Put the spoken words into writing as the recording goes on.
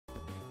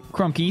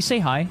Crumb, can you say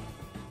hi?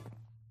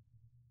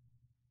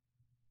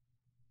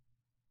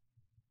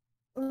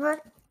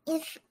 What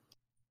if...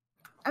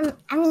 I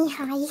mean,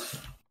 hi.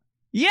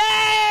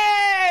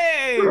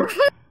 Yay!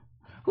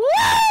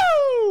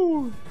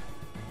 Woo!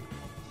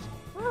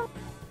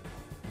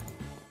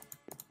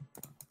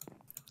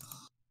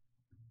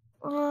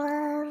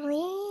 Where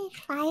did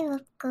 5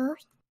 go?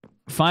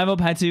 5 Up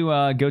had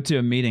to go to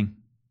a meeting.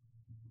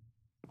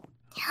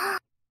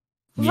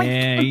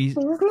 Yeah, he's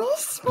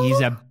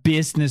a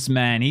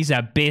businessman. He's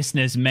a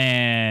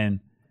businessman.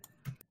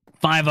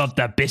 5 Up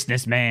the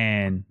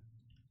businessman.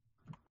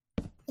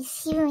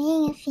 Is he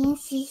wearing a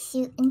fancy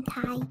suit and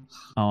tie?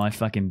 Oh, I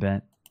fucking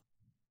bet.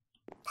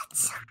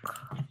 That's so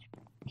cool.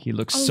 He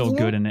looks so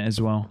good in it as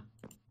well.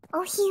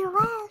 Oh, he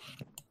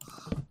left.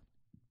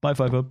 Bye,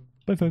 5 Up.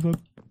 Bye, 5 Up.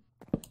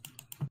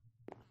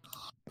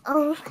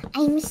 Oh,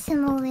 I missed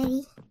him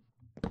already.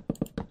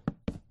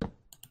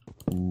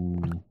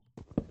 Ooh.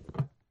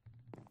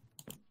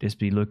 This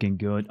be looking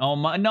good. Oh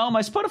my, no,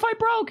 my Spotify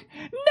broke.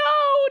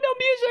 No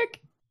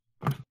music.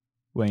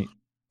 Wait.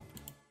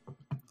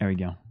 There we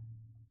go.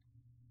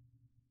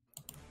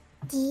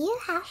 Do you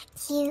have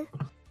to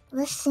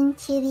listen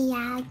to the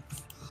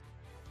ads?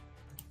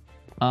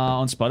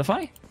 On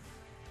Spotify?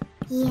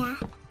 Yeah.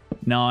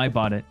 No, I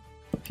bought it.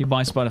 If you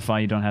buy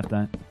Spotify, you don't have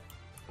that.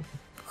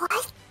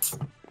 What?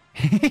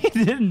 You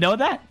didn't know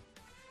that?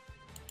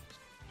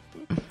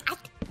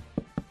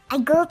 I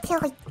go to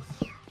like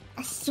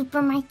a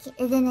supermarket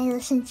and then I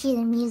listen to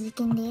the music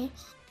in there.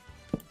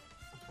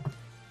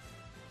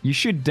 You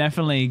should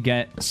definitely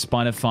get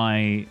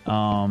Spotify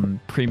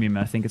Premium,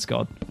 I think it's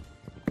called.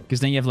 Because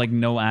then you have like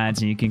no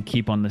ads and you can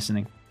keep on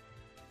listening.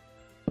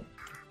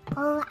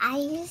 Oh, I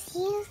just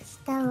use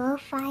the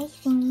lo-fi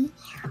thingy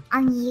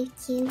on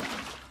YouTube.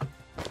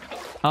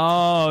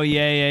 Oh,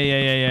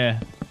 yeah.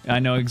 I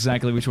know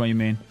exactly which one you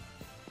mean.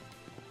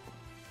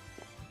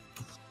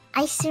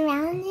 I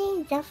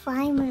surrounded the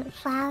farm with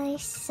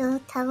flowers so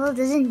Cuptoast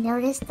doesn't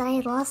notice that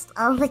I lost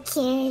all the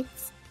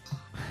carrots.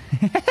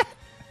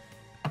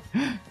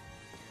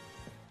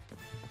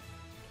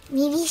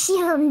 Maybe she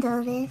won't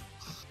notice.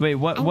 Wait,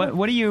 what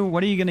are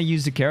you gonna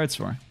use the carrots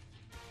for?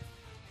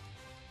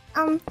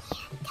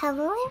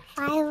 Cuptoast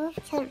and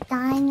 5 kept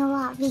dying a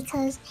lot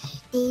because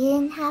they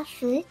didn't have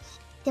food.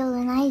 So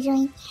when I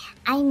joined,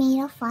 I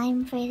made a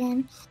farm for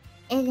them,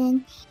 and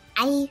then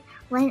I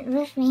went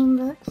with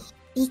Rainbow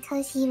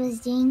because he was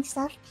doing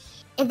stuff,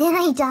 and then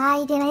I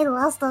died and I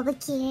lost all the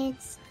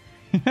kids.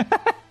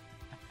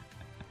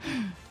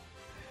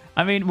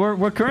 I mean,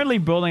 we're currently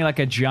building like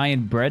a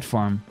giant bread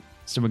farm,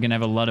 so we're gonna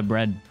have a lot of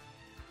bread.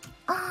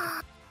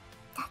 Oh,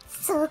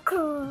 that's so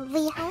cool.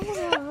 Wait, how does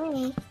it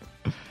work?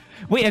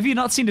 Wait, have you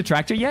not seen the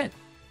tractor yet?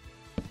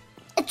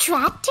 A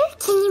tractor?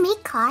 Can you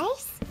make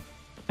cars?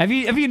 Have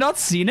you not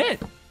seen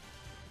it?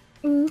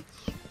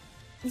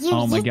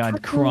 Oh my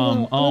god,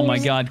 Crumb. Oh my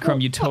god, Crumb,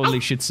 you totally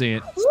should see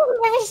it.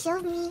 You never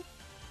showed me.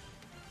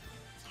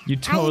 You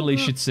totally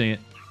should see it.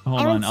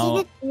 Hold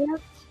on,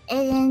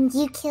 and then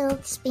you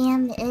killed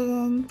Spam, and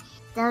then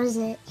that was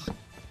it.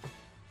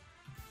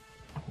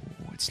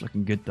 Oh, it's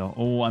looking good though.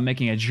 Oh, I'm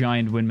making a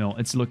giant windmill.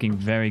 It's looking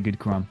very good,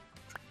 Crumb.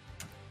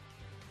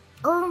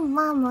 Oh,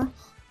 mama.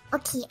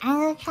 Okay, I'm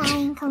gonna try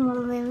and come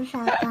over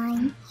without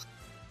dying.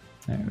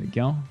 There we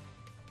go.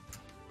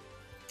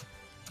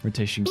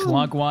 Rotation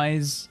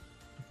clockwise.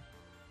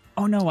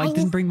 Oh no, I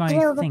didn't bring my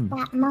thing.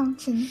 That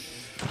mountain.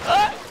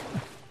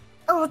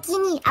 Oh,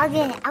 Guinea, I'll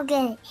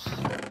get it.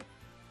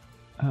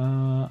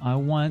 I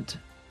want...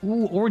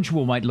 Ooh, orange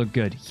wool might look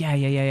good. Yeah.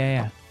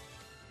 Okay,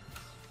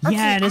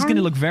 Yeah, that's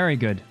gonna look very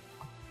good.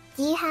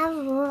 Do you have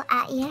wool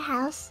at your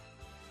house?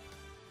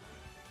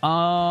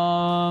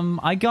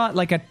 I got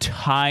like a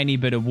tiny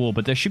bit of wool,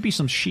 but there should be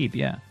some sheep,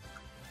 yeah.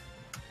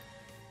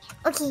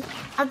 Okay,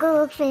 I'll go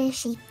look for the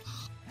sheep.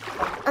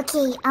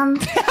 Okay, well...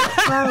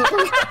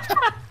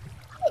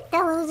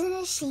 that wasn't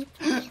a sheep,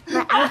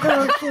 but I'll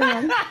go look for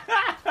them.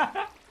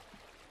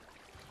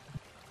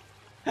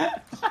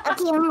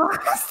 Okay, I'm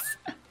lost.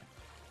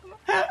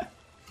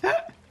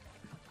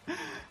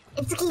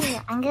 It's okay,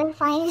 I'm gonna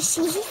find a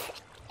sheep.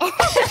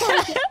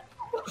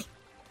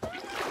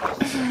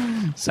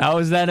 So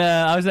how's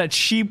that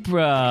sheep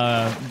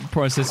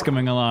process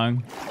coming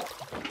along?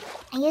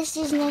 I guess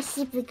there's no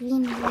sheep with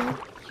green wool.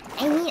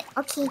 I need...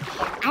 Okay,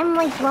 I'm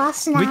like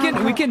lost now.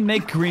 We can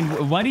make green...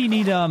 Why do you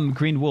need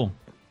green wool?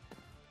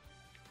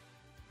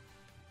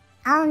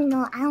 I don't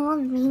know, I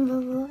want rainbow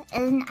wool,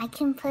 and I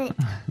can put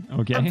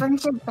a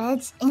bunch of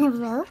beds in a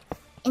row,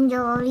 and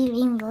they'll all be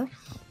rainbow.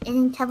 And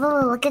then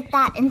Cuptoast will look at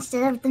that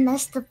instead of the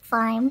messed up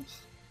farm.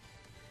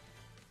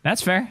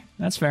 That's fair.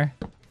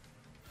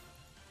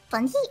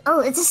 Fundy?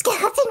 Oh, it's a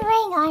skeleton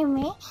wearing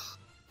armor.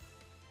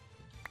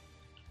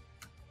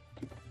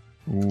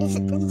 Ooh, is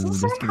this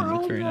that's one gonna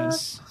look very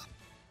nice.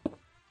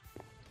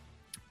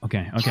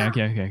 Okay.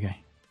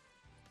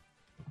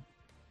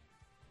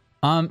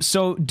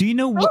 So do you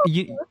know what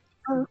you...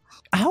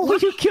 How were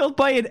you killed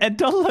by it? And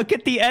don't look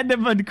at the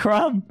Enderman,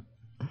 Crumb.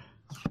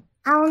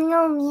 I don't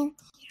know, man.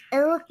 It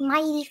looked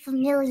mighty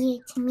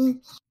familiar to me.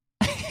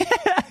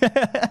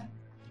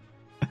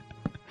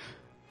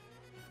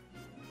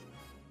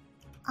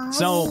 Oh,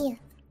 So,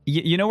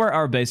 yeah. you know where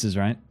our base is,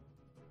 right?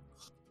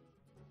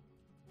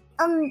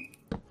 I'm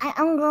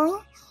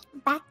going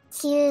back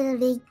to the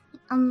big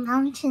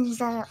mountains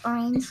that are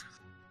orange,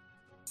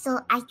 so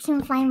I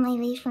can find my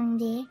way from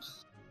there.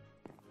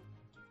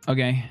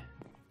 Okay.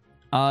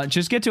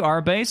 Just get to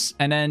our base,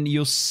 and then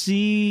you'll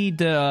see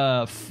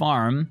the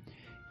farm.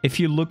 If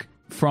you look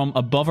from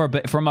above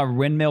from our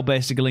windmill,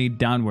 basically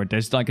downward,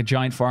 there's like a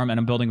giant farm, and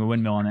I'm building a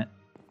windmill on it.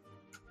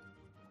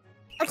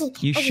 Okay.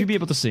 You should be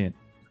able to see it.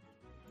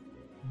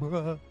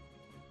 Wait,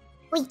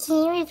 can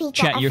you repeat that?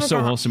 Chat, I you're so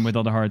forgot. wholesome with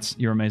all the hearts.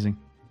 You're amazing.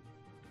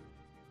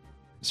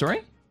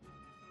 Sorry?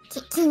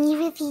 Can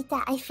you repeat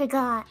that? I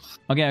forgot.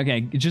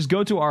 Okay. Just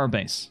go to our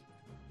base.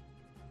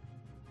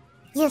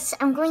 Yes,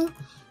 I'm going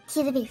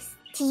to the base,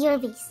 to your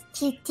base,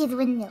 to the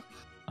windmill.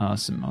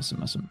 Awesome.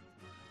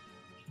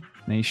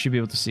 Now you should be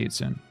able to see it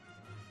soon.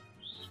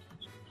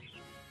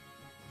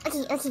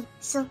 Okay.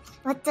 So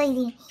what do I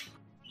do?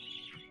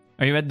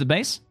 Are you at the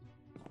base?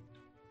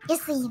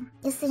 Yes, I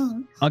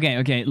am.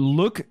 Okay.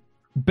 Look,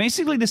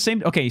 basically the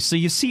same. Okay, so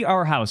you see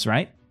our house,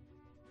 right?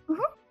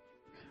 Mm-hmm.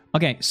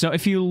 Okay, so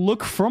if you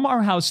look from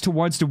our house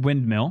towards the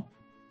windmill,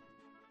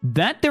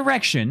 that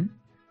direction,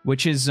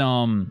 which is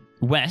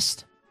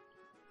west,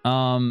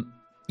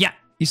 yeah,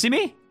 you see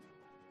me?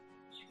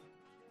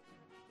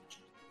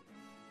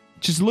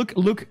 Just look.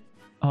 Hold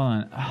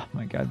on. Oh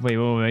my god.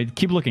 Wait.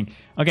 Keep looking.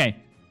 Okay.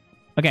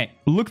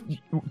 Look.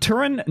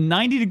 Turn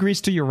 90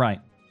 degrees to your right.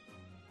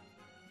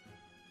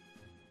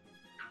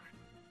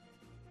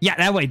 Yeah,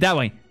 that way.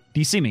 Do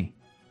you see me?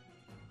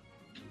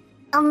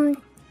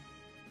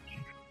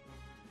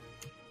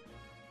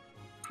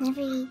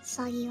 Never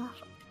saw you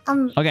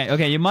off.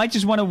 Okay. You might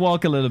just want to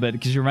walk a little bit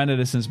because your render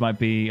distance might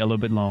be a little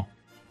bit low.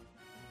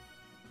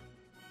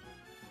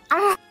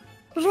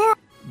 Yeah.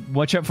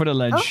 Watch out for the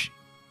ledge.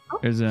 Oh.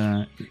 There's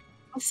a.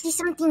 I see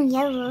something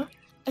yellow.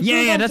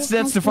 Yeah. That's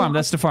the farm.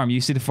 That's the farm.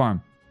 You see the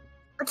farm.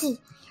 Okay.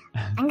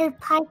 I'm gonna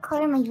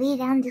parkour my way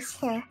down this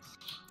hill.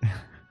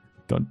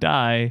 Don't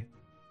die.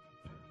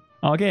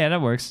 Okay, yeah,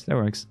 that works.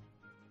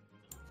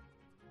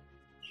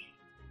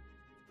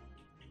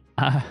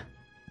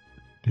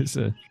 There's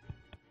a.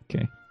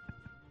 Okay.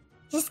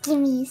 Just give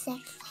me a sec.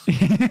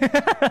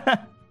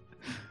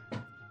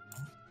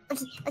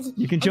 Okay.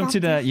 You can I jump got to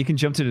the. this. You can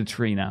jump to the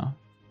tree now.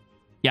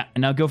 Yeah,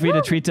 and now go for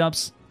the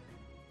treetops.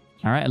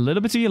 All right, a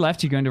little bit to your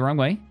left. You're going the wrong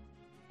way.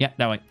 Yeah,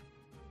 that way.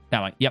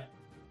 Yep.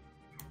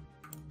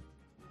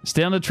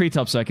 Stay on the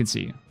treetop so I can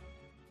see you.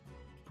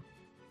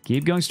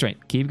 Keep going straight.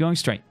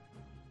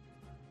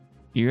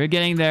 You're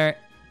getting there.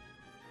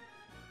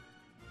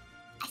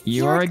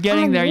 You're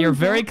getting there. You're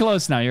very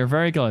close now. You're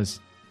very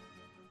close.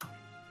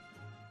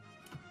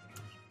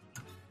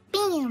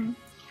 Bam!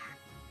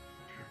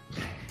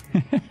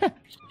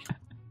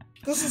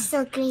 This is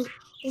so great.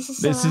 This is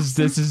so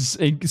awesome. This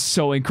is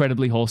so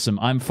incredibly wholesome.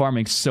 I'm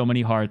farming so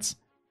many hearts.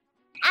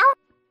 Ow!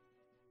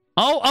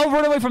 Oh,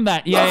 run away from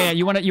that. Yeah.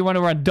 You want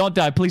to run. Don't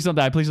die. Please don't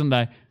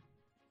die.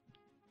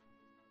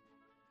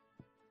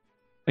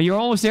 You're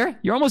almost there.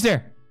 Yeah.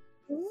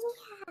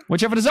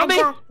 Watch out for the zombie. I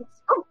got this.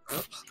 Oh,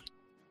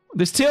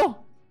 There's two.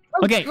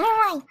 Okay.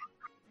 oh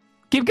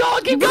Keep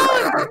going.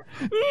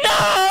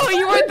 No,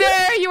 you were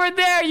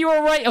there. You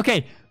were right.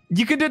 Okay.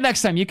 You can do it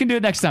next time.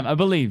 I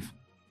believe.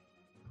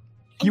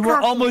 You were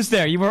almost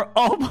there.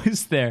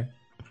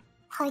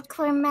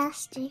 Parkour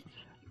master.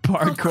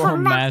 Parkour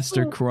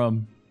master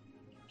Crumb.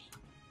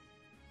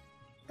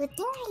 Good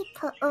thing I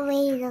put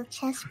away the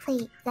chest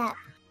plate that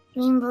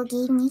Rainbow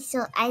gave me,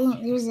 so I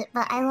didn't lose it.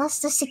 But I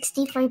lost the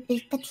 64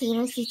 baked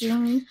potatoes he gave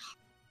me.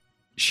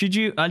 Should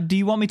you? Do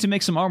you want me to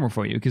make some armor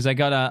for you? Because I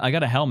got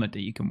a helmet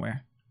that you can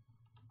wear.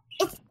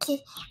 It's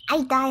okay.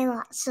 I die a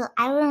lot, so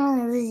I wouldn't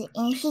want to lose it.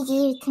 And if he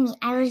gave it to me,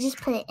 I would just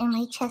put it in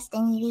my chest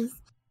anyways.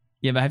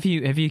 Yeah, but have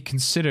you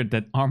considered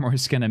that armor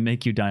is gonna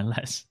make you die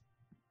less?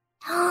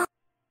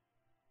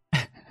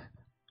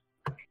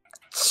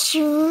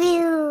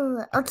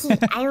 True. Okay,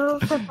 I will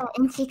put that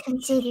into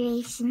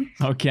consideration.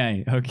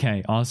 Okay,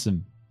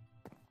 awesome.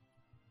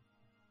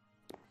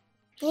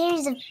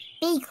 There's a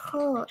big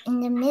hole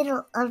in the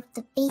middle of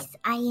the base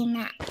I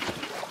am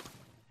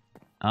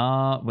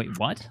at. Wait,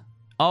 what?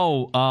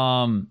 Oh,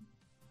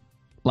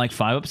 like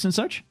 5-ups and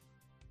such?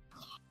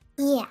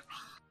 Yeah.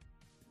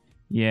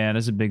 Yeah,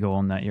 there's a big hole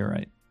in that. You're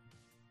right.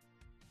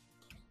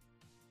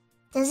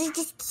 Does it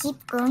just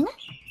keep going?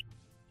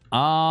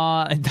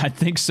 I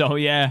think so.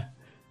 Yeah.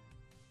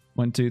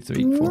 1, 2,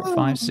 3, 4,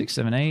 5, 6,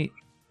 7, 8.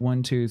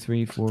 1, 2,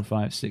 3, 4,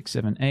 5, 6,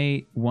 7,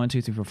 8. 1,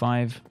 2, 3, 4,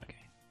 5.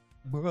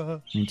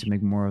 Okay. Need to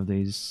make more of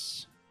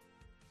these.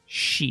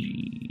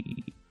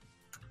 Sheep.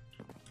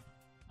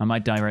 I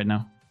might die right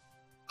now.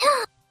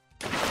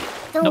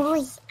 Don't Nope.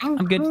 worry, I'm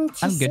good. going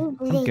to I'm good. save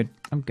I'm it. good.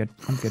 I'm good.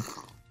 I'm good.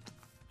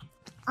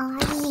 Oh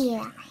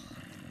yeah.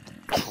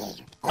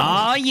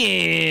 Oh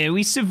yeah,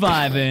 we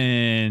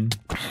surviving.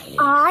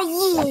 Oh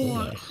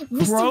yeah. We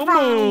Pro survived.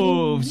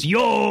 moves,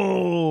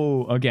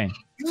 yo. Okay.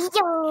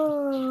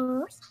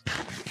 Yo.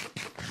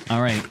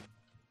 All right.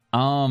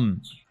 Ooh,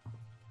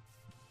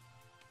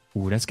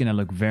 that's gonna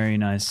look very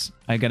nice.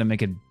 I gotta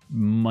make it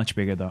much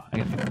bigger though. I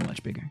gotta make it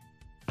much bigger.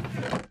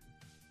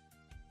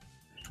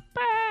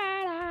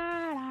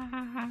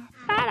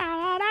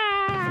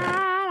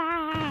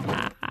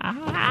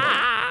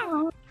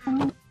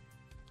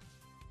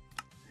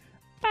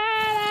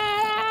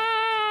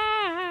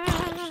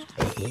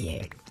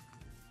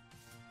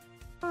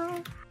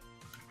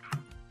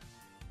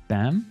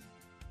 Bam.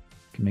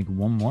 Can make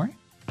one more.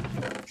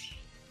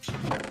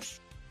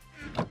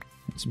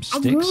 Some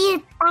sticks. I made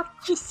it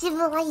back to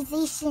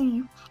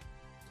civilization.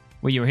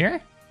 Wait, you were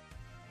here?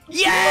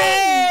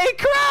 Yay,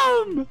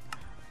 Crumb!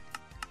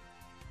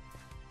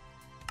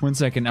 1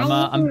 second.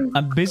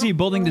 I'm busy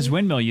building this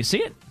windmill. You see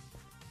it?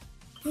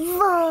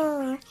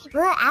 Whoa!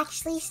 Will it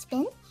actually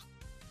spin?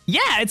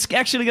 Yeah, it's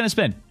actually gonna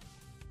spin.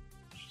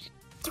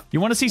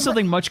 You want to see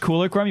something much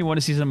cooler, Crumb? You want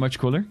to see something much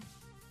cooler?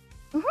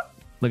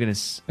 Look at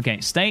this.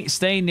 Okay,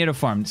 stay near the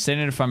farm. Stay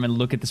near the farm and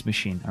look at this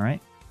machine. All right,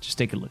 just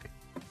take a look.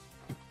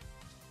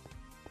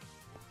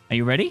 Are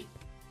you ready?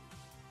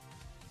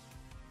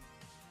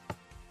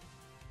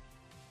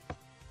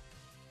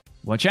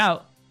 Watch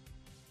out.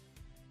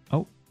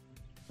 Oh,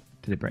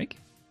 did it break?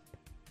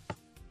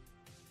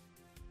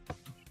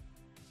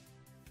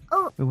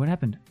 Oh. Wait, what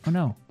happened? Oh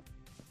no.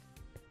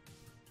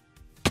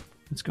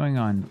 What's going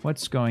on?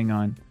 What's going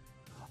on?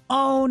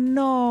 Oh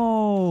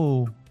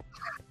no.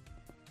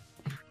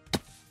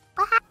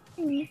 What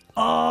happened?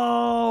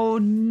 Oh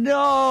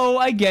no.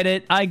 I get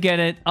it. I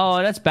get it.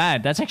 Oh, that's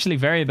bad. That's actually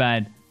very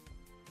bad.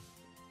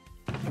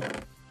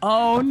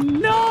 Oh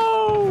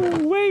no!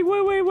 Wait.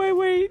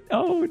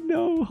 Oh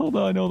no! Hold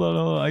on.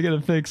 I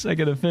gotta fix.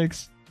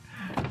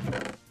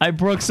 I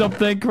broke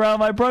something,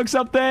 Crumb. I broke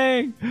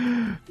something!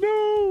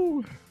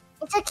 No!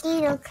 It's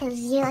okay though, because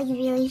you're like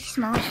really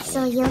smart,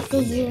 so you'll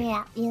figure it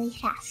out really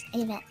fast,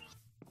 I bet.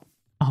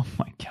 Oh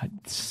my god.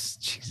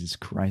 Jesus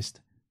Christ.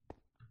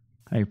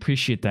 I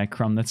appreciate that,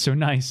 Crumb. That's so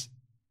nice.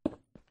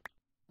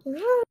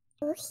 Ooh.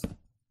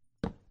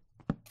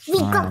 We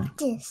got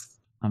this.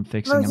 I'm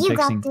fixing. Well, I'm you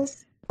fixing. got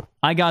this.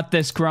 I got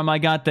this, Crumb. I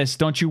got this.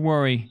 Don't you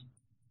worry.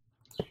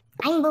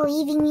 I'm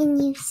believing in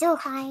you so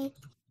hard.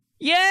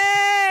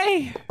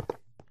 Yay!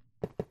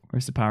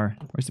 Where's the power?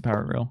 Where's the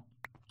power rail?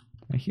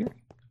 Right here?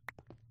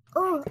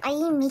 Oh, are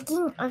you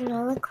making a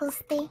roller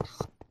coaster?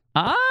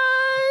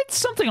 It's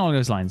something along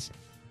those lines.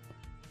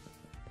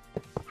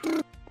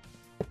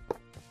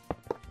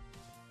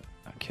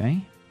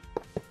 Okay.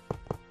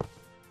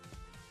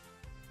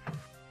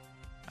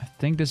 I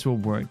think this will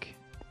work.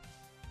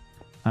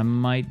 I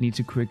might need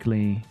to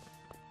quickly...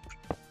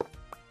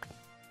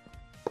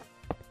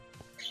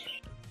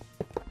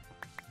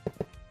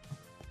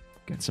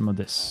 get some of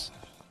this.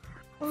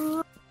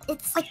 Oh,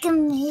 it's like a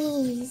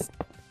maze.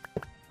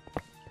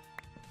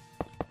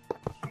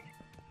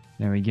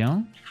 There we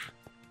go.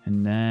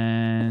 And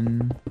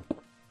then...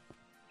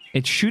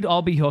 it should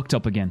all be hooked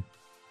up again.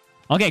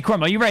 Okay,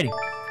 Crumb, are you ready?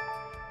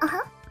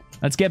 Uh-huh.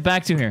 Let's get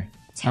back to here.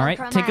 All right,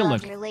 take a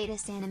look. Your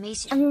latest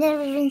animation. I've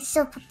never been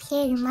so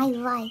prepared in my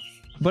life.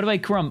 By the way,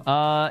 Crumb,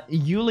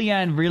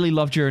 Julianne really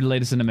loved your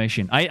latest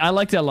animation. I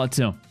liked it a lot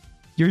too.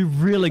 You're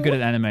really good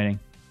at animating.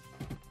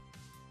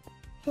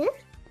 Who?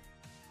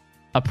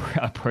 A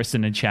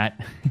person in chat.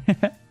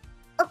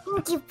 Oh,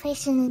 thank you,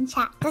 person in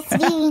chat. That's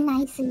very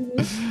nice of you.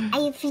 I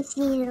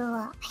appreciate it a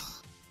lot.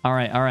 All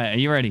right. Are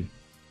you ready?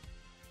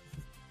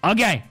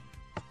 Okay.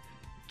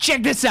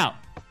 Check this out.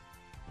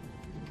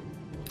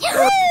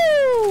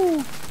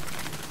 Woo!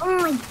 Oh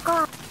my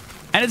god.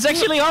 And it's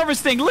actually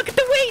harvesting. Look at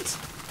the weight.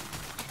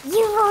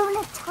 You own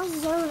a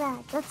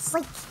Toyota. That's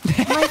like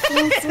more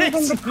fancier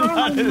than the car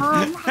my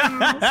mom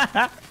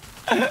has.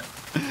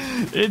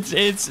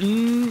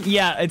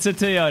 Yeah, it's a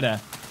Toyota.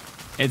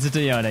 It's a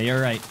Toyota.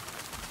 You're right.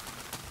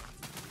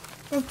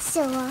 That's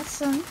so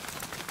awesome.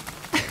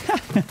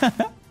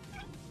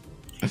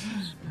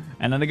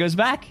 And then it goes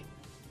back.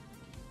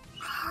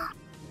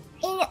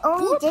 It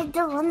only did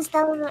the ones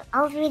that were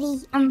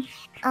already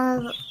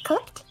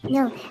cooked?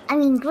 No, I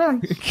mean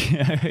grown.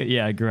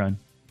 Yeah, grown.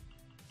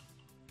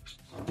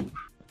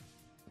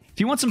 If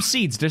you want some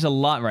seeds, there's a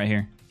lot right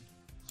here.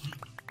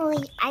 Oh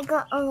wait, I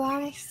got a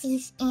lot of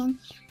seeds and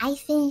I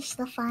finished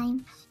the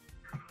farm.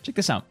 Check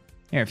this out.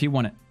 Here, if you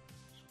want it.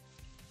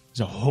 There's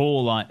a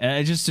whole lot.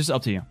 It's just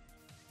up to you.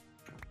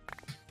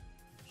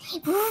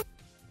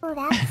 Oh,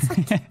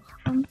 that's like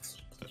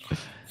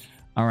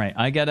All right,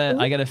 I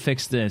gotta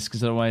fix this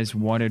because otherwise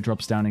water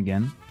drops down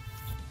again.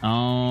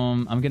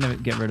 I'm gonna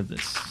get rid of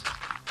this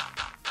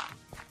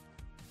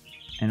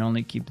and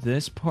only keep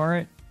this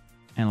part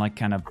and like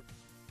kind of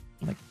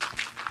like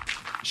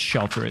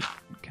shelter it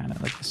kind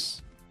of like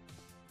this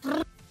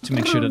to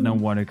make sure that no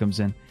water comes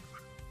in.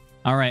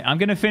 All right, I'm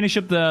gonna finish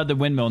up the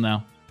windmill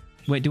now.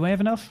 Wait, do I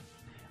have enough?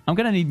 I'm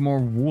gonna need more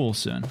wool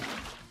soon.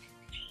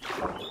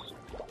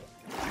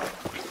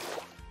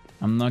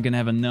 I'm not gonna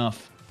have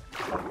enough.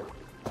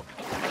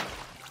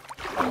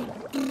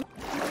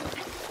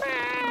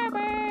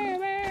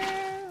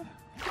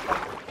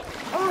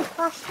 oh my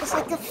gosh, it's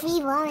like a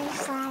free water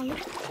slide.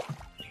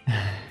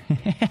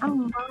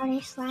 I'm water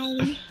water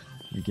sliding.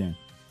 You can.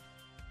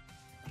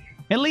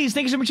 Elise,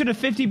 thank you so much for the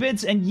 50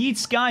 bits. And Yeet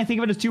Sky, think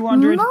of it as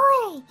 200.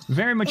 More!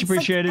 Very much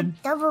appreciated. Like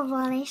a double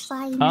water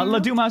sliding.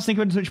 Ladoom House, thank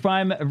you for the Twitch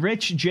Prime.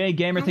 Rich J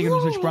Gamer, thank you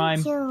for the Twitch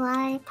Prime.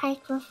 Water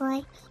park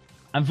before.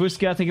 I'm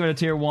Fuska, thank you for the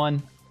tier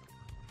 1.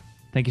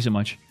 Thank you so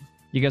much.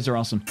 You guys are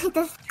awesome.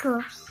 That's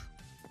cool.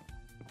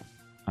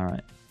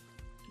 Alright.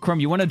 Crumb,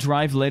 you want to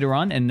drive later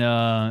on in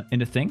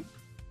the thing?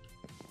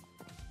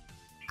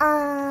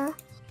 Yeah.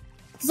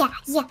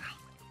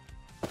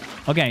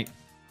 Okay.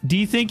 Do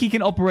you think you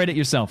can operate it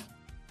yourself?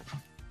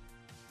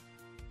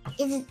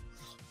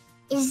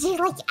 Is there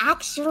like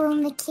actual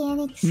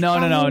mechanics? No.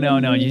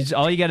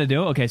 All you gotta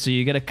do. Okay, so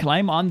you gotta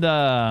climb on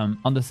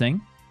the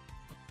thing,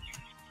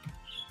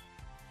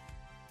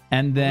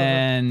 and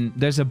then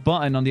there's a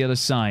button on the other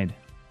side.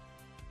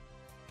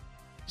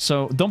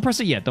 So don't press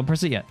it yet.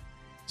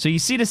 So you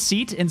see the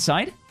seat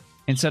inside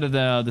of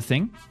the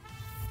thing.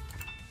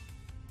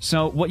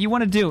 So what you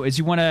want to do is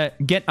you want to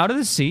get out of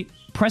the seat,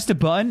 press the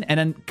button, and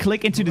then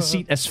click into the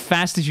seat as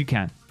fast as you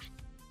can.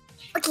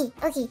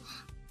 Okay.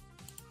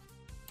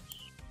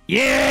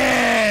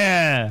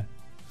 Yeah!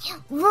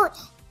 What?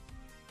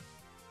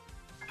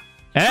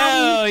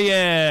 Hell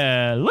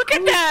yeah! Look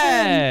at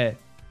that!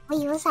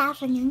 Wait, what's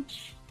happening?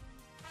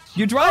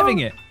 You're driving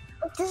it.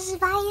 This is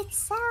by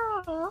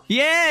itself.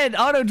 Yeah, it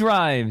auto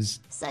drives.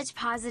 Such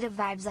positive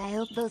vibes. I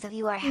hope both of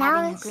you are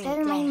Now having a great instead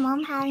of my day.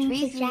 mom having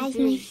to drive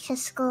me to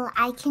school,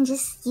 I can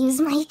just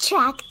use my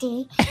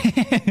tractor.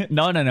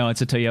 No,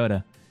 it's a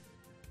Toyota.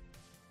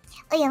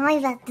 Oh yeah, my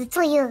bad. The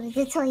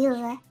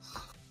Toyota.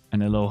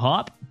 And a little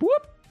hop.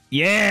 Whoop.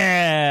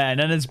 Yeah,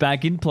 and then it's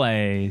back in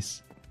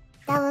place.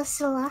 That was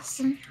so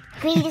awesome.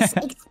 Greatest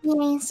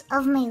experience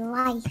of my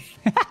life.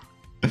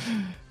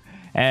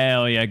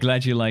 Hell yeah,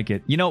 glad you like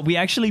it. You know, we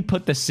actually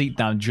put the seat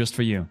down just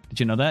for you.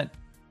 Did you know that?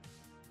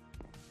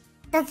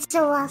 That's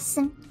so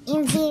awesome.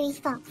 I'm very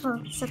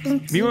thoughtful. So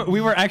thank you. We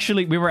were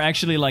actually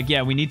like,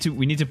 yeah, we need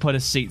to put a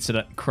seat so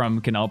that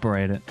Crumb can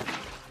operate it.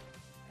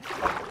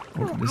 I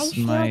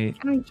feel like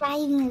I'm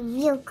driving a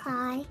real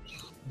car.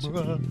 2,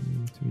 3,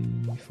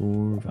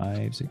 4,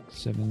 5, 6,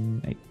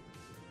 7, 8. Did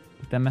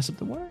that mess up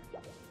the water?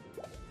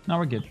 No,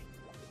 we're good.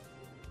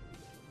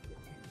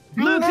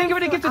 Luke, thank you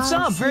for the gifted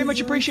sub. Very much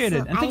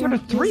appreciated. And thank you for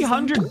the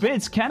 300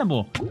 bits,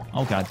 Cannibal.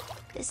 Oh, God.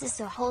 This is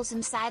a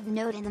wholesome side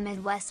note. In the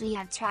Midwest, we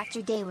have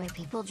Tractor Day where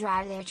people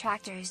drive their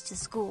tractors to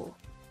school.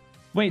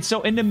 Wait,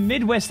 so in the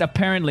Midwest,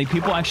 apparently,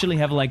 people actually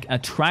have, like, a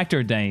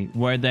tractor day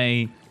where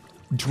they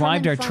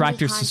drive their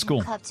tractors to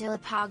school. What?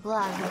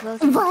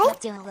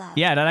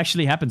 Yeah, that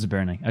actually happens,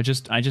 apparently. I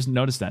just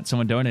noticed that.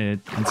 Someone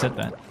donated and said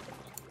that.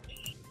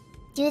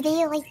 Do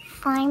they, like,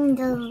 farm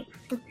the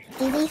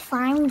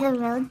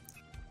road?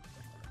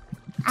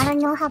 I don't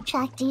know how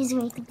tractors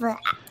work, but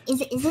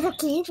is it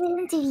okay for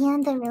them to be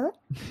on the road?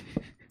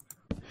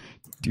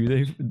 Do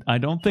they? I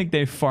don't think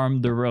they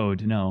farm the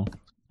road. No,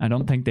 I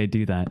don't think they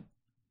do that.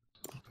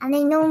 And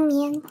I know,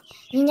 man,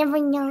 you never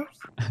know.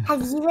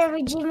 Have you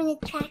ever driven a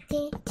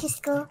tractor to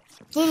school?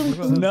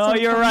 No,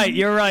 you're right.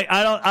 You're right.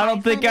 I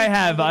don't think I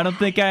have. I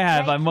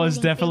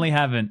most definitely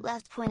haven't.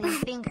 Left pointing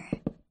finger.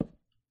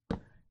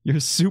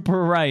 You're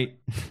super right.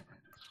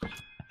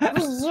 Wait,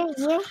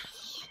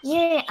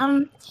 you're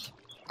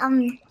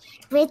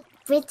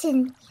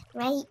Britain,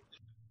 right?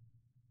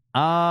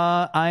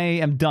 I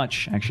am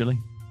Dutch, actually.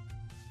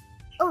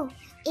 Oh,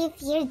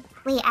 wait,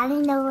 I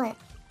don't know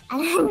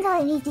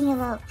anything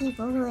about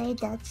people who are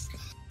Dutch.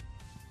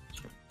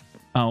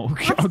 Oh,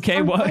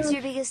 okay, what? What's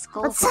your biggest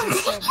goal? What's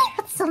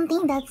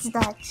something that's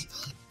Dutch?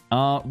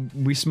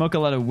 We smoke a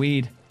lot of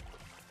weed.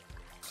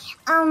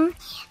 I'll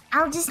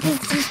just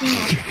make something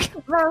up.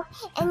 Well,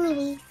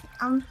 anyways,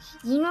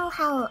 you know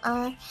how,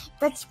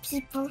 Dutch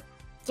people,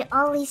 they're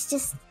always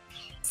just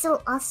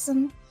so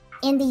awesome,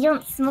 and they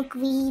don't smoke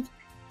weed.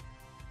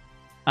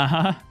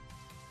 Uh-huh.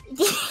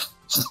 Do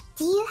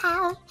you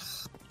have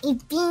a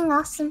being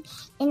awesome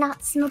and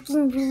not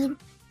smoking weed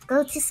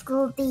go to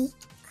school day?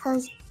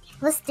 Because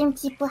Western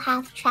people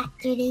have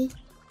tractor day.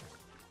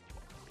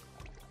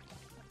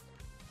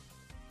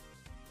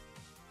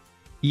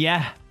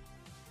 Yeah.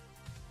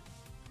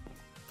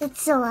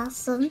 That's so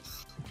awesome.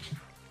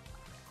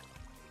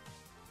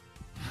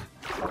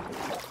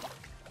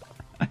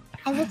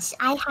 I wish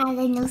I had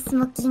a no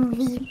smoking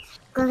weed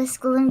go to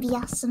school and be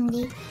awesome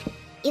day.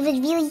 It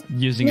would really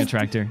using a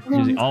tractor.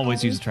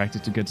 Always use a tractor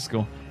to go to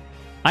school.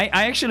 I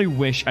actually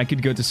wish I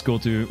could go to school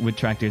with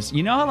tractors.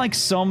 You know how like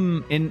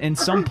in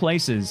some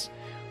places,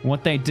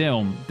 what they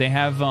do, they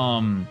have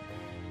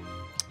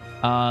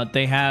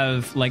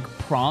like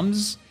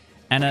proms,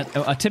 and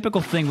a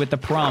typical thing with the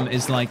prom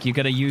is like you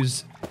gotta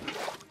use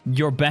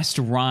your best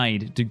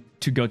ride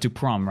to go to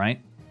prom, right?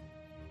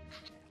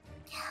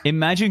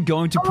 Imagine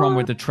going to prom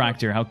with a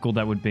tractor. How cool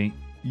that would be.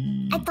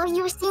 I thought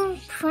you were saying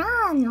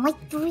prawn,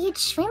 like the weird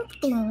shrimp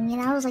thing,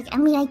 and I was like, I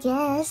mean, I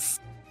guess.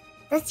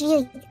 That's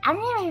weird. I've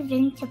never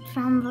been to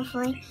prom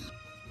before.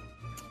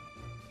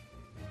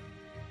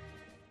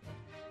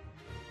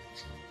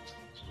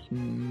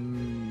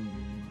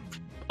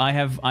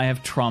 have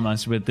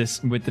traumas with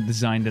the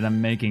design that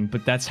I'm making,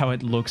 but that's how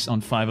it looks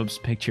on 5up's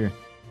picture.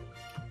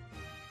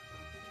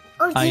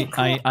 Oh,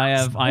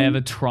 I have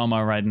a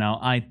trauma right now.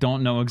 I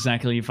don't know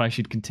exactly if I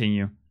should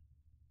continue.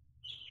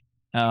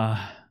 Make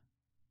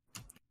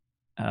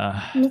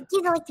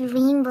it like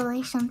rainbow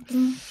or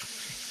something.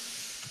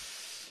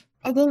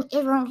 I think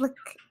it won't look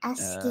as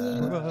scary.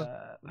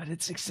 But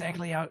it's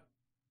exactly how.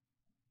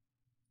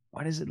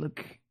 Why does it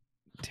look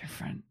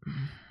different?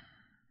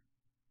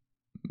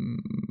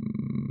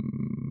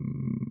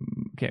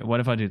 Okay, what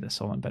if I do this?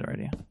 Hold on, better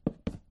idea.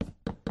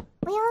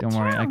 Don't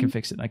worry, I can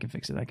fix it. I can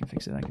fix it. I can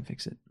fix it. I can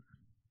fix it.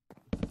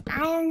 I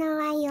don't know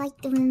why you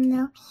like the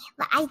windmill,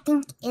 but I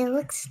think it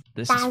looks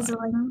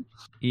dazzling.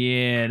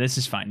 Yeah, this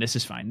is fine. This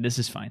is fine. This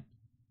is fine.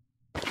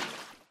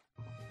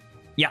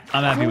 Yeah,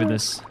 I'm happy with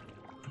this.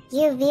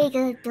 You're very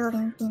good at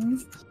building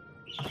things.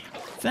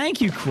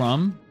 Thank you,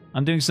 Crumb.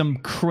 I'm doing some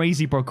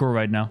crazy parkour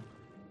right now.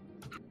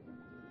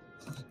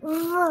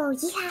 Whoa,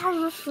 you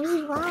have a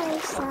free water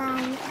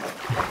slide.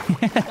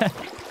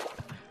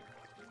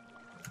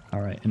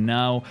 Alright, and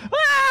now...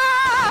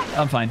 Ah!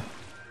 I'm fine.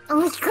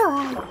 Oh my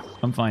god.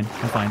 I'm fine.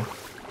 I'm fine.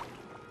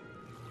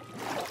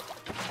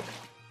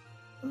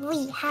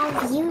 Wait,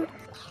 have you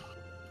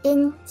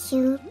been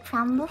to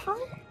prom before?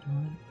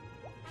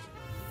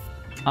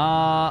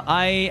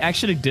 I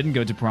actually didn't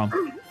go to prom.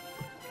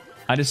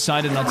 I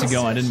decided not to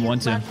go. I didn't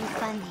want to.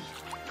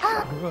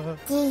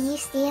 Do you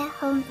stay at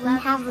home and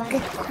have a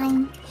good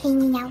time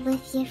hanging out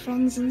with your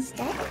friends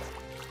instead?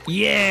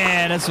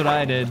 Yeah, that's what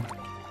I did.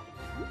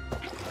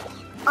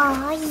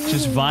 Oh, yeah.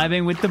 Just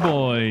vibing with the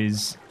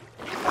boys.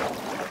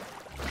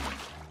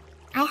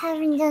 I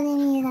haven't done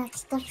any of that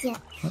stuff yet,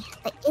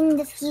 but in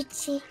the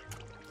future,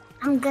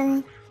 I'm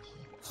gonna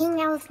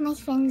hang out with my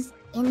friends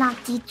and not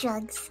do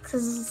drugs,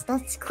 cause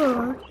that's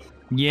cool.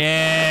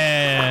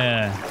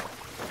 Yeah!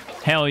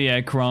 Hell yeah,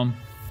 Crumb.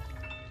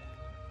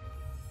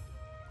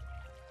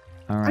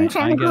 Alright, I'm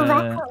trying to go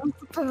back home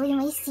to put away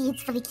my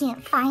seeds, but I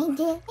can't find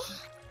it.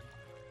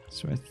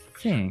 So I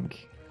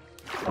think...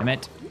 I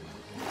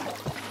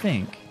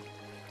think...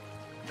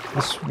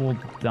 this will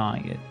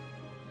dye it.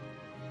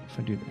 If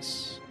I do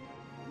this.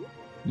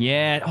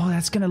 Yeah, oh,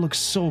 that's gonna look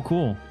so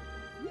cool.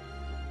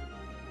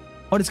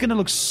 Oh, it's gonna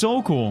look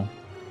so cool.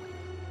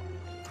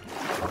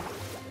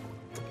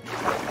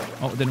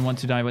 Oh, didn't want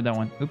to dye with that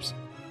one. Oops.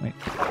 Wait.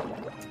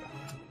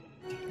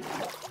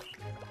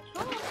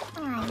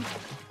 Fine.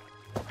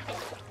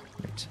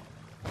 Wait.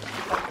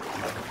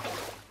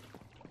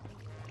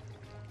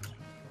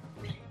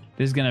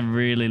 This is gonna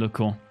really look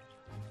cool.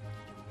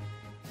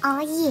 Oh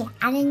yeah,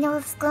 I don't know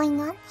what's going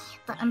on,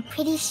 but I'm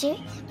pretty sure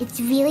it's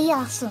really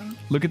awesome.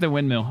 Look at the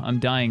windmill. I'm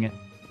dyeing it.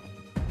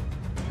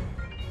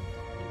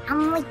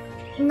 I'm like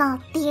not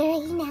there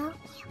right now.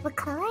 What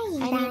color are you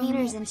dyeing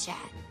it? In chat.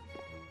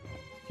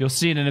 You'll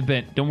see it in a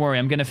bit. Don't worry,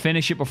 I'm gonna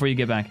finish it before you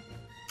get back.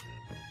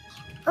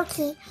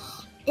 Okay,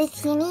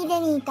 if you need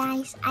any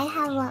dyes, I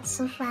have lots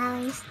of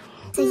flowers,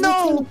 so you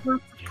can make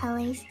lots of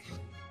colors.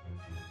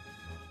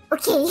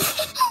 Okay.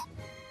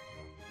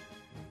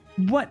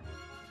 What?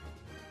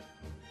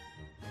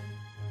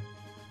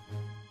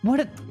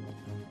 What?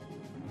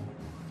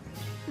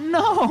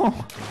 No!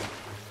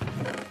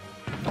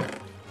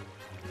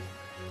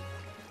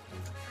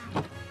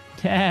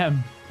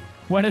 Damn.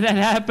 When did that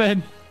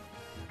happen?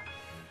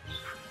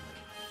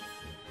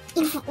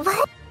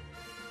 What?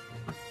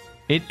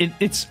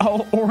 It's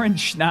all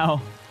orange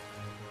now.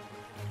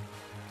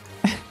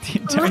 The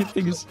entire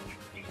thing is...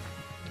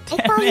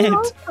 Damn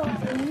it!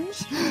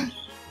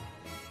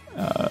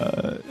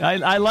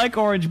 I like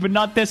orange, but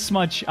not this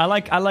much. I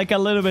like a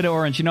little bit of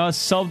orange. You know, a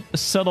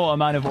subtle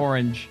amount of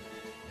orange.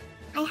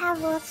 I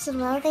have lots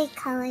of other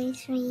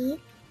colors for you.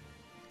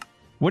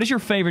 What is your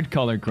favorite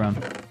color, Crumb?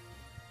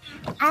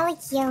 I like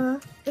yellow.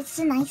 It's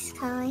a nice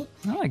color.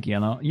 I like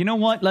yellow. You know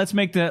what? Let's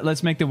make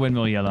the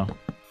windmill yellow.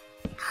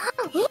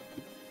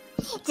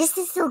 This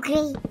is so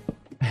great.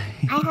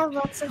 I have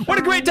lots of. What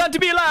a great time to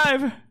be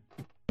alive!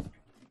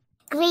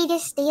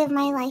 Greatest day of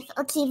my life.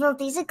 Okay, well,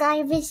 there's a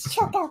garbage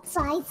truck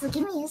outside, so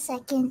give me a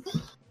second.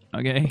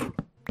 Okay.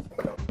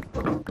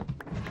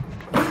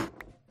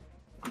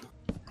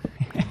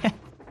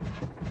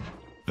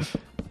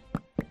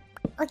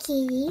 Okay,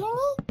 you hear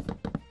me?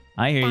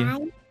 I hear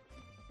you.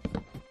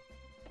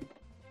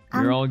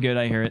 You're all good,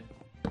 I hear it.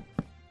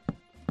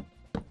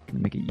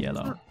 Make it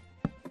yellow.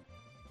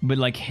 With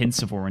like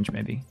hints of orange,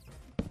 maybe.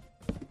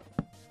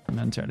 I'm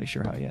not entirely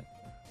sure how yet.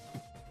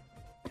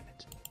 Damn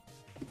it.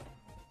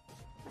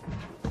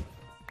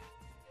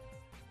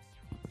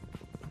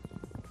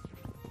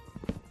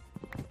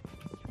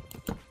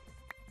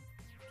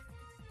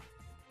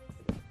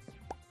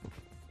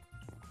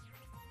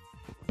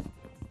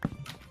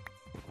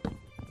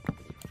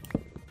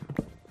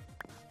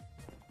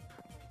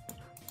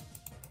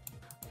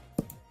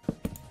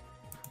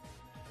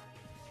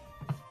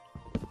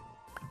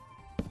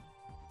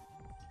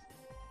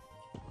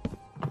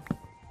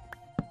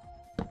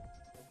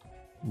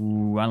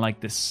 Ooh, I like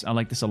this. I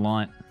like this a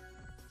lot.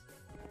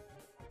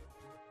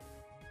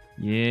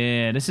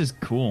 Yeah, this is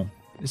cool.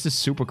 This is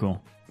super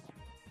cool.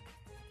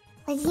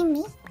 What do you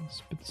mean?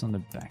 Let's put this on the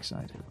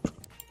backside.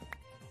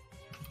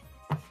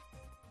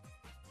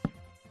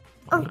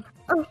 Oh,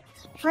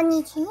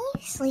 Funny, can you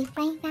sleep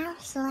right now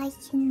so I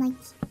can, like,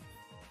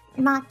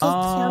 not get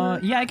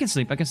killed? Yeah, I can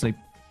sleep. I can sleep.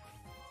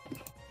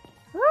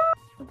 Woo!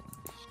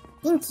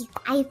 Thank you.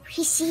 I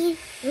appreciate it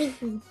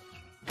greatly.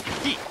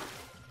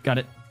 Got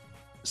it.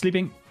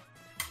 Sleeping.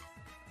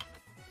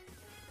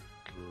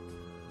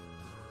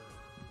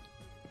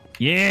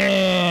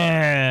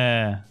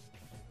 Yeah.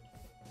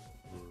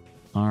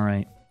 All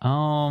right.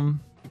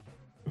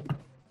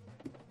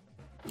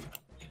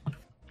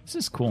 This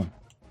is cool.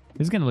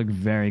 This is gonna look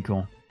very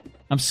cool.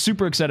 I'm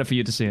super excited for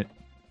you to see it.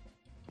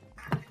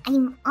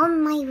 I'm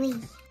on my way.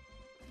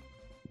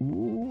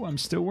 Ooh, I'm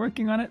still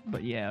working on it,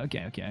 but yeah,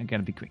 okay. I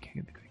gotta be quick.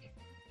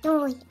 Don't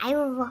worry, I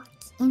will walk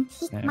and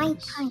take There my it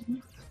is.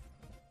 time.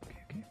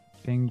 Okay.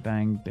 Bing,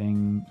 bang,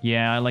 bing.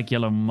 Yeah, I like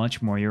yellow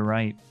much more. You're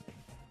right.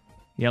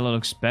 Yellow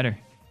looks better.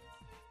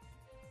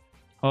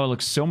 Oh, it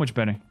looks so much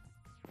better.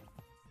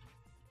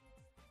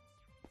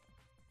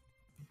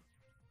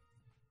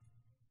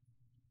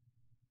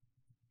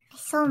 I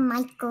saw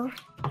Michael.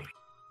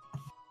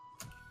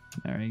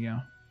 There you go.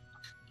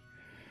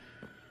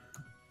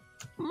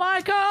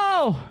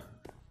 Michael!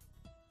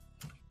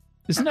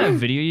 Isn't that a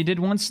video you did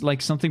once?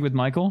 Like something with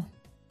Michael?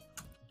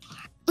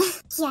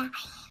 Yeah,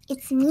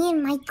 it's me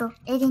and Michael.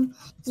 And then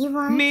you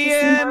want Me to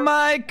and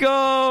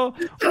Michael!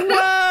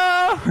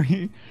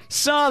 Whoa!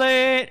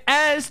 Solid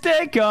as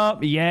they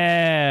come.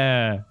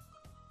 Yeah!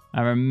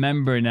 I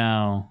remember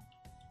now.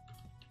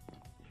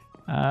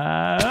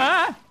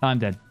 I'm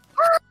dead.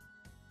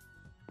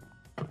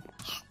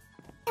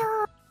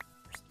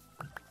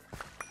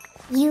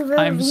 You will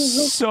I'm be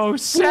with so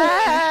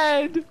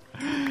sad!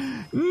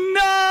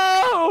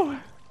 No!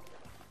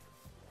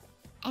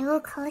 I will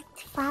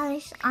collect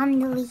flowers on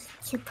the leaf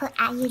to put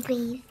at your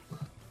grave.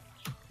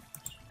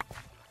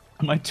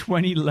 My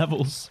 20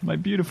 levels. My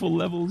beautiful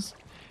levels.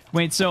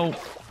 Wait, so...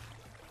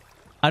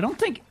 I don't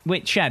think...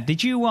 Wait, chat,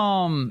 did you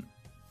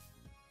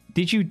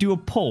do a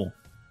poll?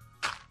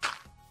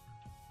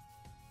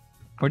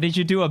 Or did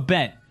you do a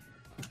bet?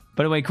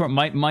 By the way,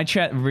 my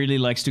chat really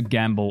likes to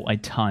gamble a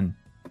ton.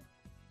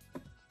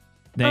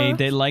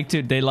 They like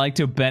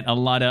to bet a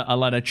lot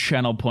of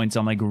channel points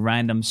on like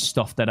random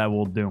stuff that I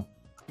will do.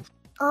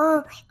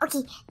 Oh, okay,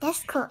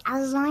 that's cool.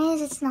 As long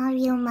as it's not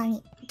real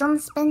money. Don't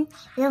spend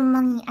real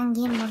money on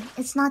gambling.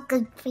 It's not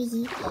good for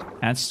you.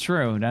 That's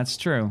true. That's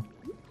true.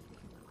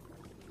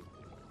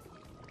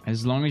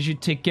 As long as you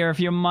take care of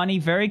your money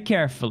very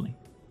carefully.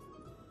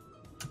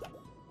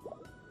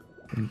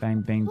 Bing,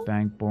 bang, bing,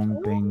 bang, bong,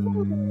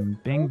 bing.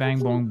 Bing, bang,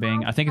 bong,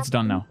 bing. I think it's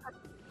done now.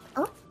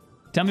 Oh?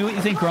 Tell me what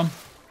you think, Crumb.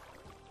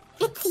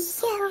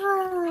 It's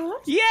yellow.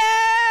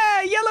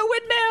 Yeah! Yellow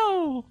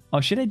windmill!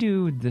 Oh, should I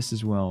do this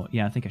as well?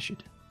 Yeah, I think I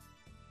should.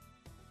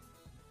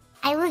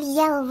 I would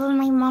yell, but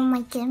my mom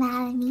might get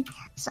mad at me.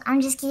 So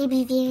I'm just gonna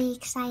be very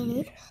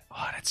excited.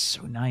 Oh, that's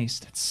so nice.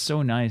 That's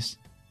so nice.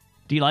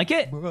 Do you like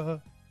it?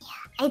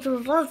 I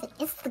love it.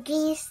 It's the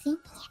greatest thing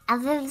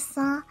I've ever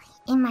saw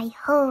in my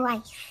whole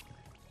life.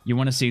 You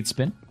want to see it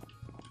spin?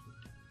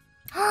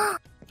 Wait,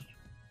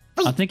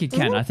 I think it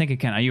can. I think it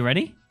can. Are you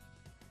ready?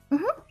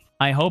 Mm-hmm.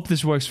 I hope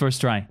this works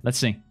first try. Let's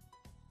see.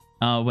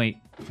 Wait.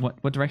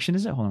 What direction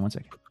is it? Hold on 1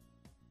 second.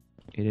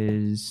 It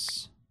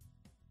is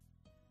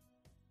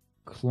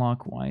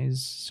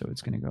clockwise, so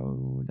it's gonna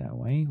go that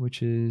way,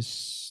 which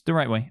is the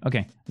right way.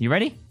 Okay. You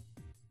ready?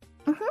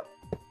 Mm-hmm.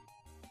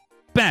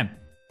 Bam!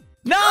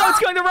 No, it's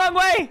going the wrong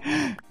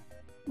way!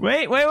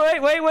 Wait.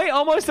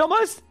 Almost.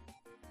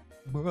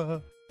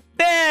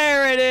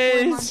 There it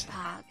is!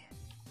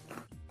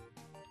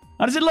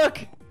 How does it look?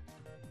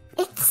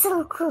 It's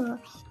so cool.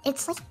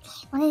 It's like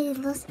one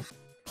of those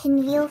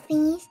pinwheel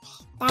thingies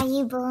that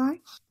you blow on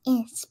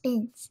and it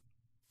spins.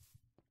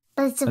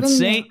 But it's a Let's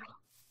windmill. see.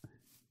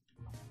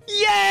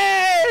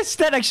 Yes!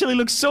 That actually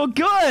looks so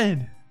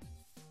good!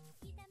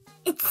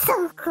 It's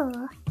so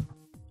cool.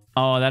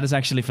 Oh, that is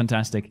actually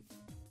fantastic.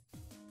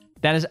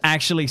 That is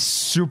actually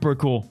super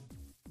cool.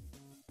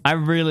 I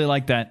really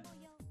like that.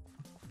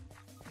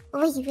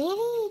 Wait,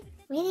 really?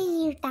 Where did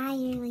you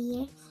die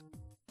earlier?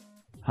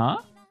 Huh?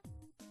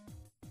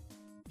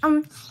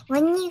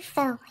 When you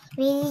fell,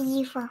 where did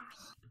you fall?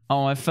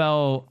 Oh, I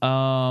fell,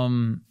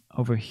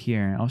 over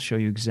here. I'll show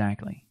you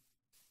exactly.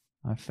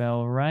 I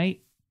fell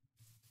right...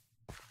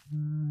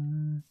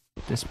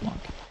 this block.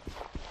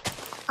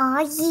 Oh,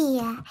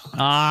 yeah.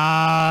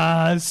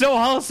 Ah, so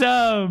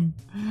wholesome!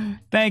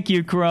 Thank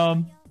you,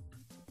 Crumb.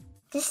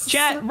 This is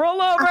Chat, so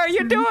roll over! awesome.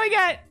 You're doing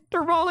it!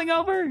 They're rolling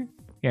over!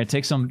 Here,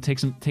 take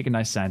a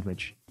nice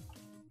sandwich.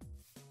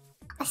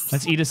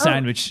 Let's eat a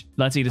sandwich.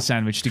 Let's eat a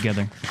sandwich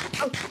together.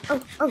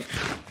 Oh.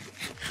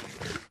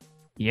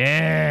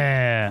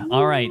 Yeah!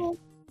 Alright.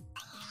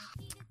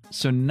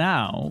 So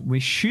now, we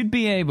should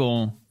be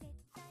able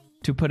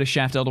to put a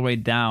shaft all the way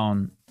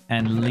down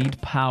and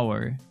lead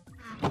power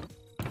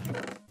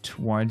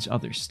towards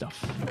other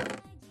stuff.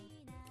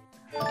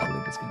 I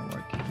believe it's gonna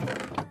work.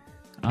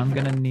 I'm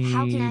gonna need...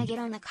 How can I get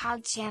on the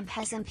Cogchamp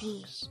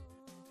SMP?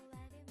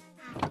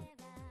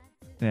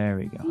 There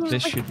we go.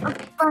 This should a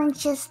work.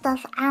 bunch of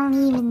stuff I don't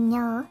even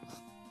know.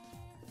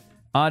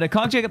 The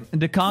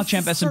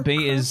Cogchamp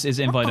SMP is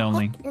invite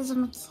only. There's a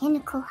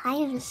mechanical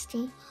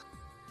harvester.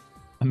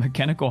 A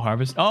mechanical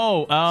harvest.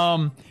 Oh,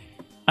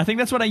 I think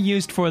that's what I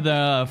used for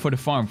the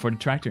farm, for the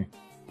tractor.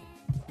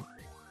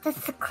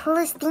 That's the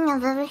coolest thing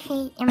I've ever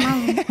heard in my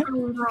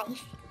entire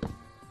life.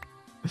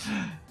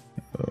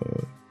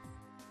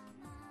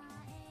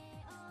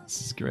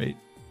 This is great.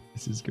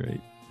 This is great.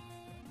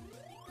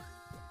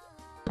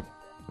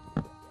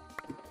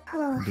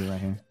 Oh. I'll do it right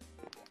here.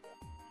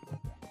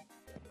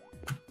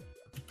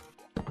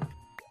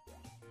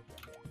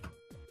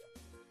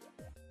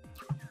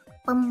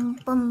 Bum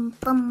bum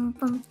bum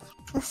bum.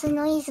 That's the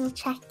noise the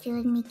tractor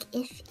would make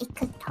if it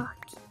could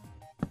talk.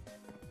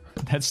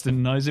 That's the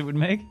noise it would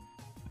make?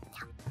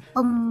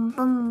 Bum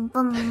bum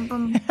bum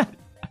bum.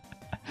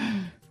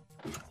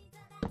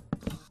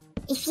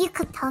 If you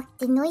could talk,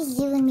 the noise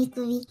you would make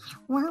would be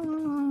wow.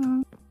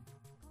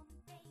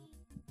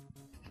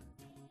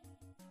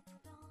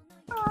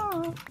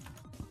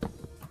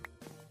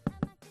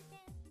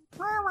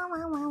 Wow wow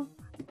wow wow.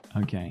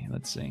 Okay,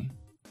 let's see.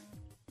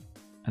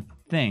 I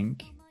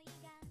think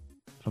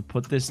if I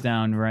put this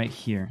down right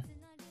here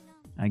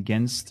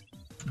against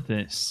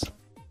this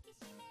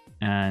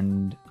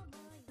and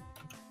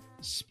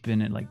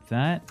spin it like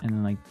that and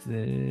then like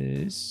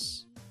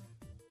this.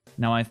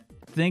 Now I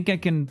think I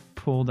can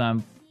pull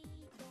down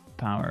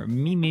power.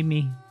 Me.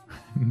 Me.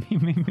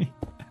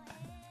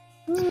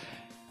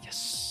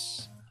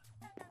 Yes.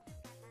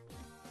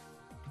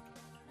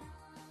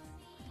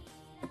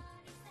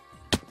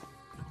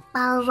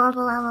 Wow wow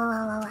wow wow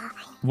wow wow.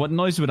 What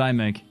noise would I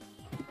make?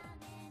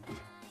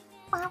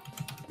 Wow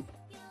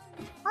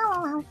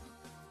wow wow.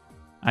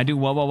 I do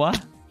what? Wow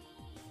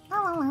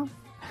wow wow.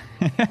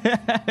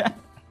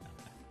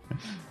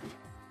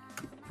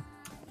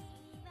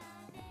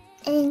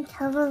 And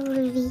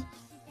probably,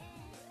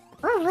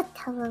 or what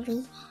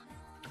probably?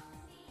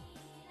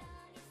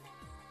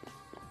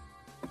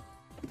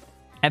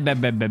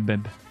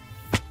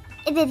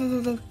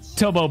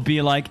 Tobo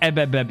be like,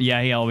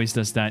 yeah, he always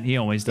does that. He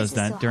always does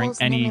that during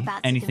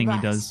anything he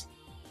does.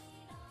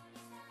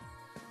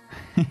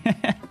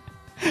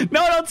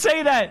 No, don't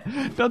say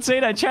that. Don't say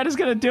that. Chad is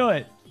gonna do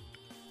it.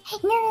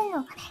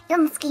 No.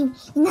 Don't scream.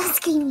 No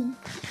screaming.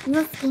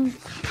 No screaming.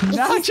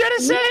 No, Chad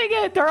is saying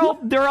it.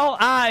 They're all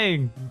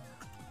eyeing.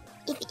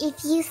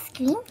 If you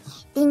scream,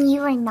 then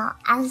you are not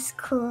as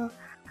cool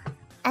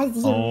as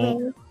you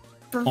were.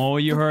 Oh,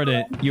 you heard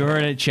it. You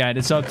heard it, Chad.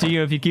 It's up to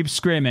you if you keep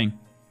screaming.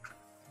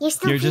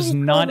 You're just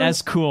not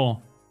as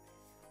cool.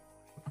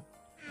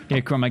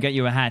 Here, Crumb, I got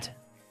you a hat.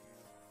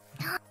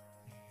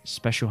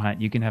 Special hat.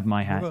 You can have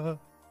my hat.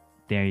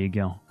 There you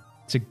go.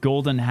 It's a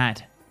golden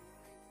hat.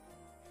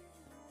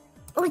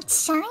 Oh,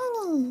 it's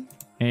shiny.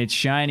 It's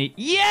shiny.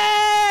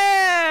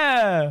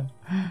 Yeah!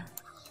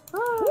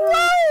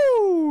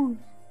 Woo!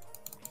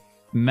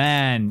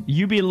 Man,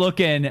 you be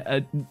looking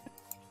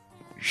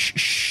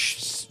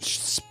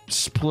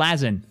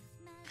splazzing.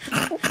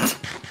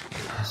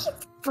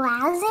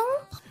 Splazzing?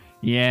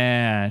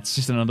 Yeah, it's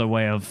just another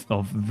way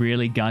of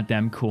really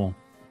goddamn cool.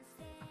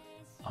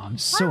 Oh, I'm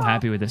so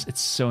happy with this.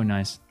 It's so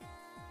nice.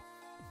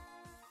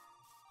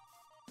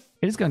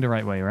 It is going the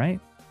right way,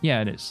 right?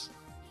 Yeah, it is.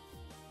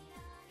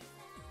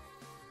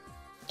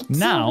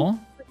 Now,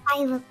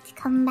 I will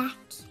come back.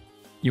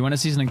 You want to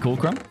see something cool,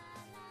 Crumb?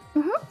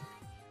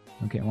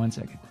 Mm-hmm. Okay, 1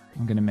 second.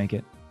 I'm gonna make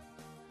it.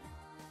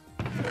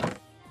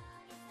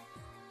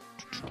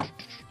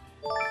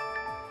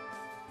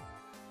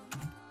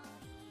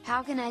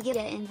 How can I get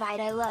an invite?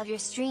 I love your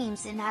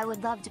streams and I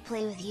would love to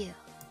play with you.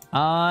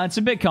 It's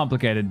a bit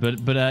complicated,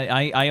 but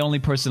I only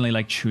personally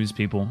like choose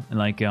people.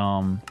 Like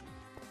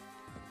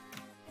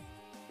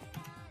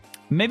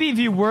maybe if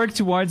you work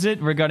towards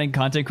it regarding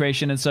content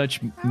creation and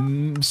such,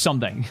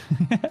 someday.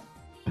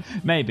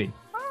 Maybe.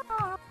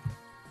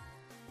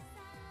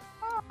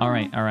 All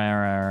right.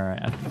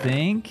 I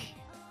think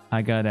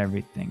I got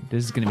everything.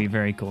 This is gonna be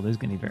very cool.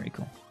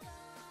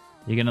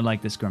 You're gonna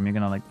like this, Crumb. You're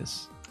gonna like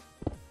this.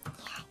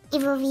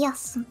 It will be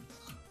awesome.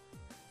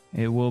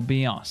 It will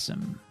be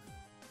awesome.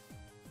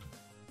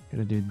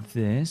 Gotta do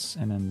this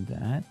and then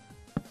that,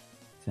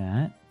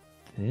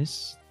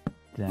 this,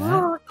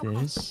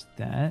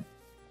 that,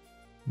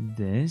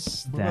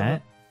 this,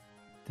 that,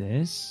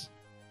 this,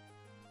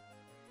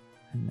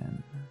 and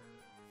then.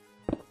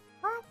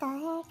 What the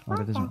heck? Oh,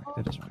 that doesn't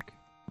work.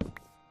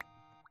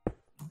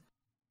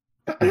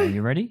 Are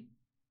you ready?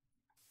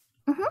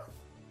 Mm-hmm.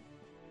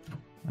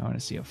 I want to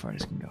see how far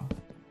this can go.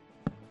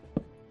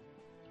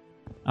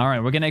 All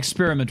right, we're gonna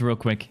experiment real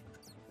quick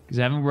because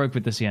I haven't worked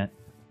with this yet.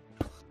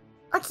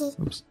 Okay.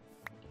 Oops.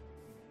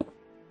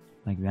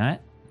 Like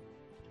that.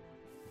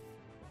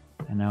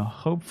 And now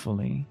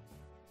hopefully.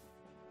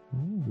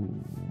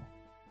 Ooh.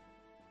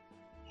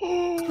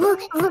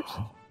 Look.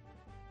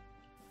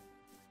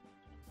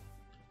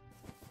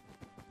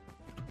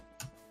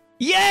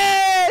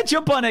 Yeah!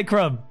 Jump on it,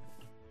 Crumb!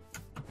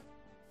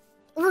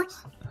 Look.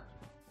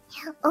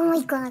 Oh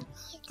my god.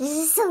 This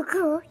is so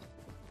cool.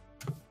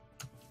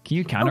 Can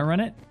you counter run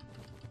it?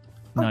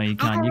 No, you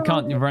can't. You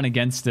can't run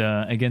against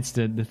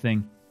the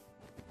thing.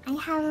 I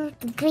have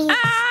the great.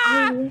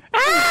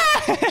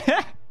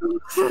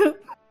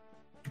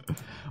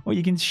 Well,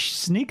 you can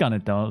sneak on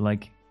it though.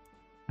 Like,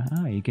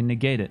 you can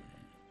negate it.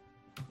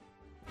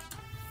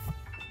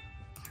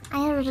 I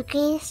have the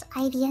greatest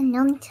idea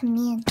known to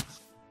man.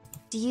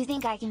 Do you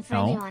think I can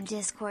friend you on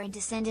Discord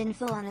to send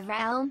info on the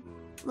realm?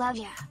 Love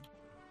ya.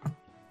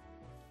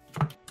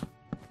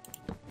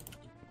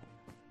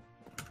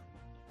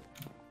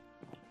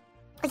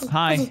 Okay,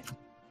 Hi. Okay.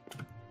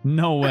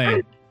 No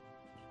way.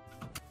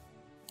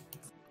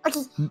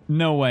 Okay.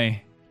 No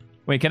way.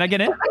 Wait, can I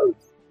get in?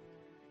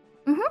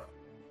 Mhm.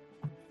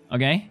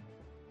 Okay.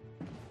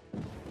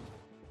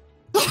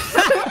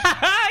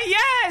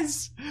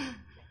 Yes!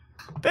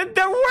 That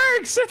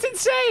works! That's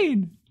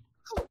insane!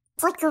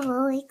 It's like a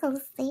roller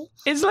coaster.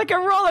 It's like a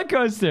roller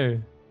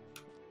coaster!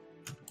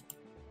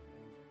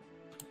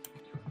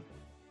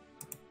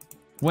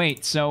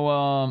 Wait,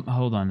 so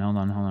hold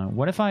on.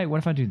 What if I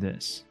do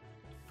this?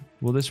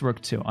 Will this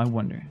work too? I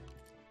wonder.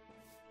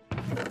 I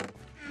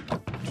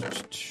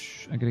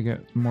gotta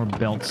get more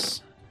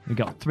belts. We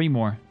got 3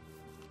 more.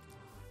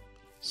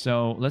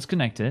 So let's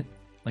connect it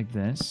like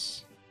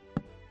this.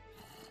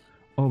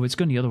 Oh, it's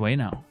going the other way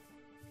now.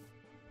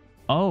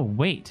 Oh,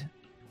 wait.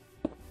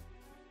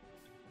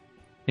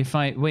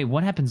 Wait,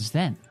 what happens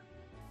then?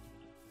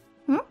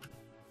 Hmm?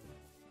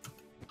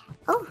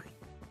 Oh.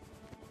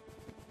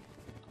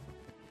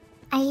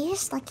 Are you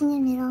stuck in the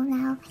middle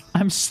now?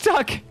 I'm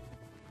stuck!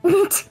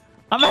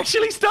 I'm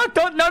actually stuck!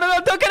 No,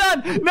 don't get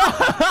on! No!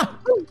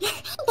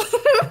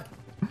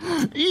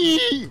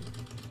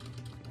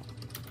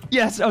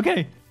 Yes,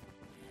 okay.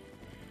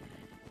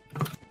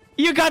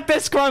 You got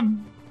this,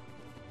 Crumb!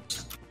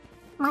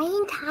 My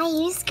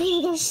entire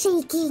screen is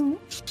shaking.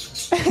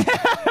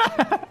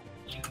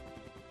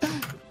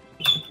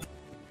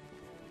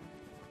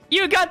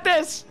 You got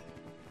this!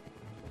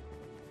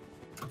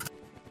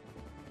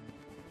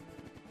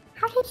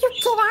 How did you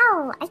get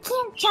out? I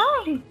can't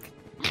jump.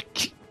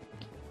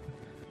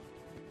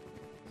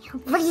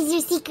 What is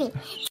your secret?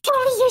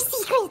 Show me your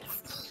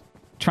secrets.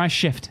 Try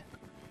shift.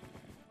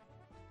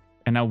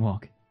 And now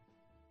walk.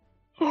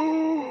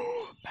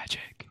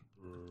 Magic.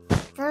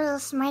 That was the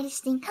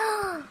smartest thing.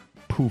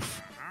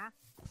 Poof.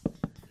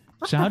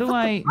 So how do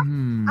I...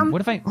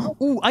 what if I...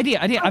 Ooh, idea!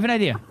 I have an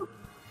idea.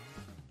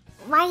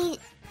 Why?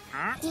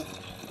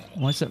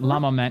 What's it?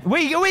 Llama man.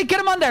 Wait, get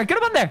him on there! Get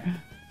him on there!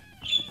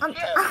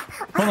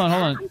 Hold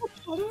on.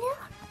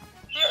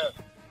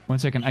 1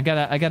 second. I'm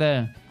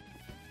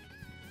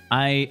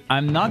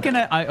not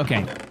gonna...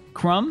 okay.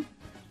 Crumb.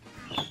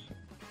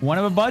 What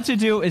I'm about to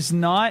do is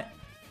not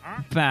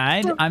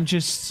bad. I'm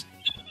just...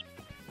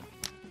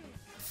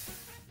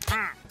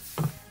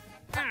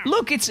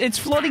 Look, it's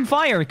floating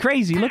fire.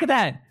 Crazy. Look at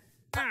that.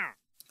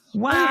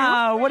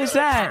 Wow, what is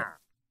that?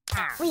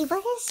 Wait,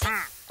 what is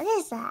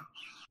that?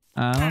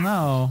 I don't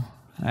know.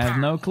 I have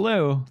no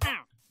clue.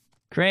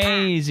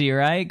 Crazy,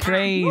 right?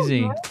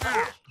 Crazy.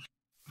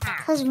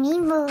 Because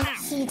Rainbow,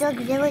 he dug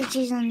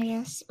villagers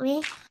under us,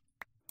 right?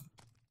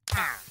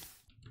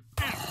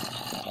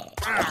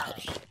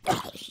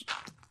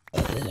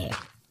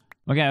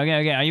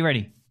 Okay. Are you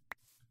ready?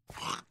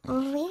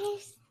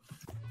 Where's...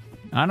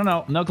 I don't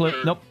know. No clue.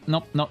 Nope.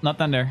 Not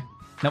down there.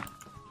 Nope.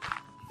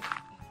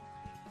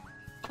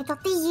 I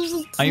thought they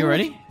usually... Are you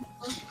ready?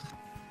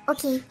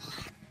 Okay.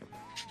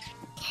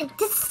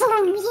 That's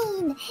so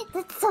mean.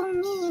 That's so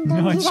mean.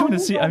 No, I just want to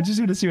see. I just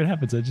want to see what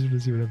happens. I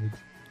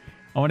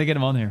want to get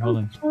him on here. Hold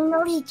on. I'm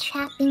only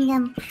trapping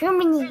them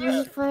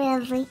permanently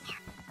forever.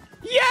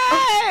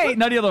 Yay!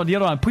 No, the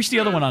other one. Push the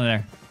other one on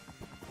there.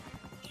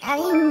 I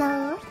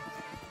know.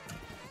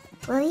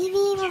 Will you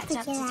be able to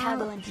Catch get up to out?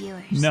 Tuggle and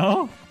viewers.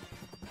 No?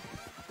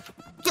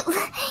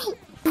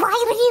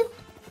 Why would you?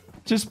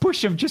 Just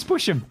push him.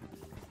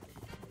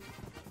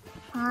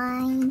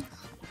 Fine.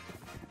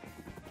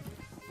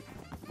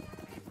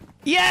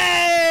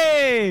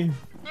 Yay!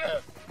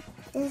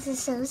 This is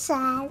so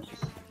sad.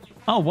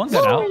 Oh, one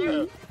got out.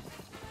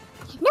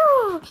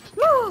 No!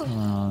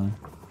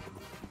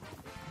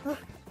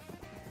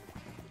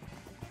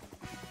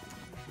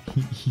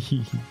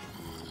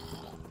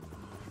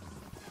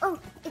 Oh,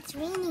 it's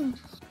raining.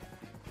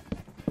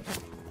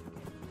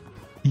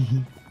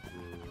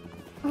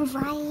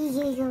 Why are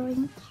you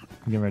going?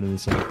 Get rid of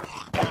this. It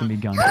can be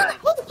gone. Hey,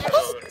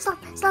 stop!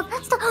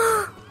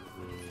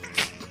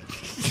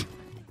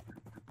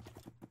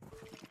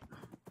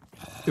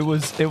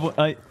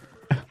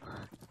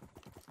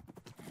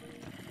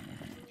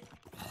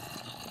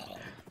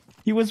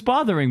 He was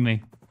bothering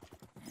me.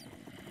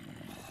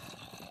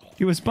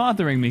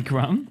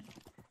 Crumb.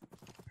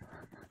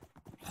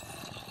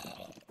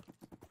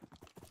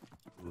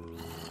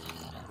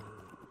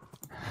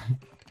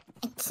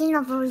 I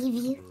cannot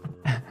believe you.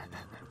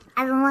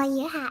 I don't want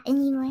your hat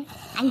anymore.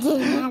 I'm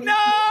getting out of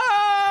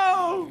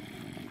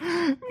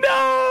here.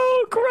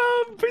 No,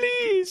 Crumb,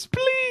 please.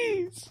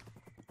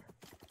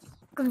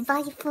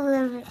 Goodbye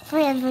forever.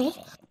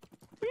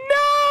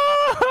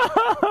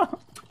 No!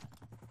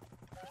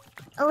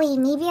 Oh wait,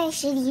 maybe I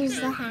should use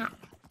the hat.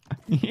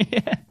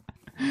 Yeah.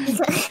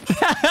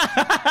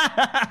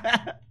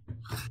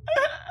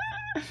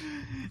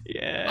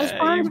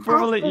 Yeah,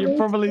 you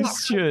probably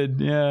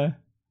should. Yeah.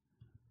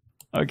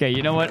 Okay,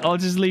 you know what? I'll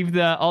just leave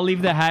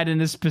the hat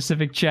in a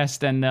specific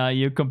chest, and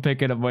you can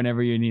pick it up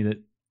whenever you need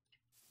it.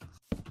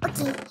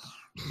 Okay.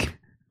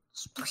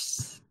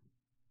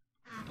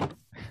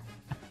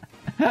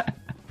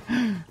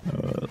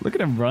 Look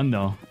at him run,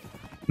 though.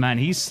 Man,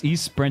 he's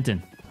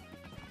sprinting.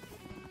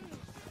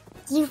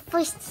 You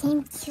pushed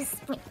him to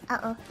sprint.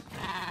 Uh-oh.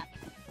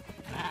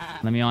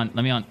 Let me on.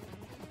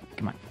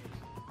 Come on.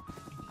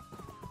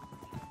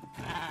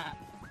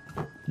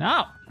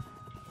 No!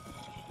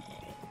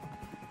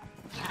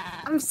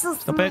 I'm so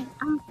Stop smart. it.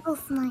 I'm so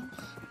smart.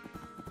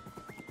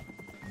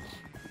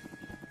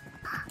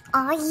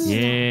 Oh, yeah.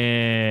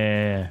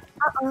 Yeah.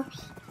 Uh-oh.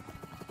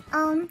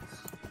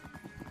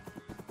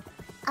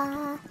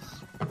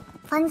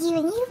 Fundy,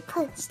 when you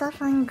put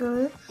stuff on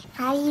glue,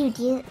 how do you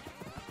do it?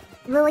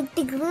 Will, like,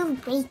 the glue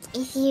break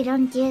if you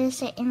don't do it a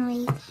certain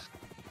way?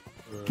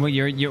 What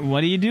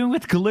what are you doing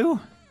with glue?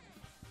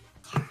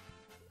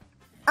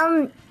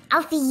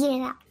 I'll figure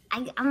it out.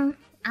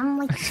 I'm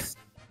like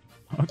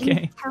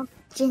Okay.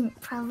 intelligent,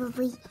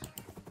 probably.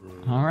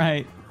 All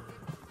right.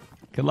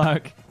 Good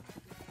luck.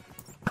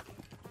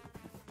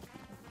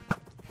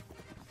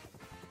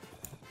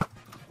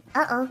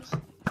 Uh-oh.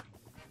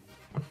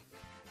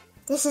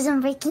 This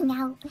isn't working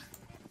out.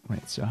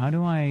 Wait, so how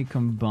do I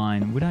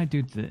combine? Would I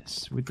do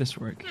this? Would this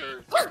work?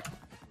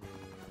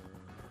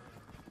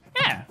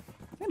 Yeah, I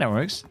think that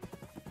works.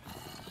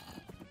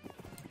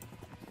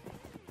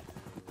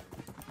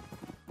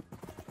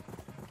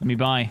 Let me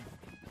buy.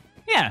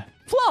 Yeah,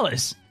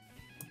 flawless.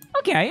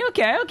 Okay.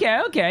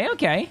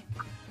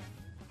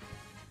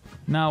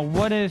 Now,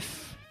 what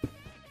if...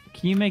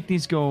 Can you make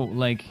these go,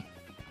 like,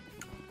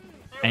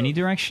 any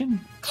direction?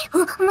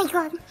 Oh my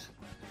god.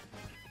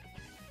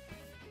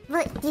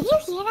 But did you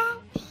hear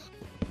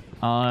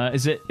that?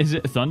 Is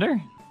it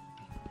thunder?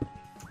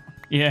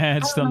 Yeah,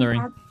 it's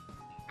thundering.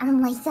 I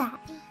don't like that.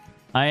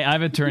 I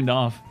have it turned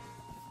off.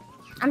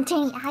 I'm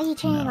turning. How you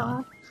turn it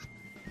off?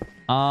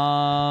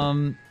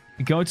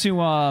 Go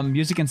to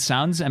music and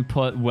sounds and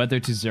put weather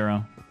to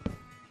 0.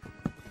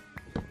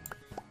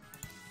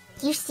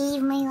 You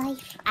saved my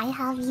life. I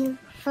have you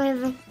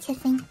forever to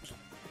thank.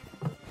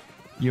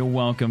 You're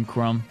welcome,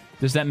 Crumb.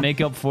 Does that make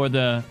up for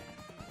the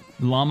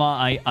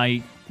llama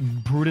I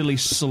brutally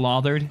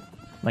slaughtered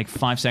like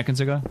 5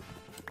 seconds ago?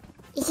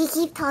 If you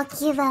keep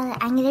talking about it,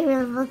 I'm gonna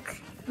revoke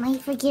my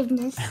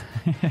forgiveness.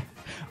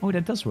 Oh,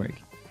 that does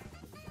work.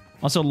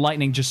 Also,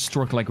 lightning just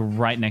struck like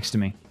right next to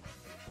me.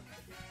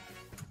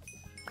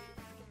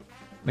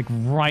 Like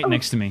right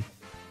next to me.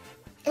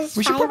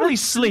 We should probably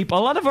sleep. A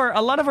lot of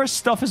our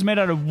stuff is made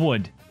out of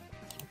wood.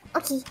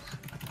 Okay.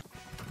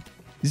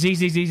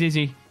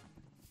 Z.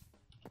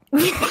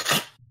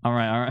 All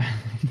right.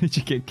 Did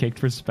you get kicked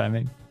for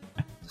spamming?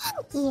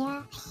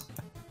 Yeah.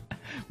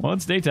 Well,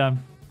 it's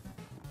daytime.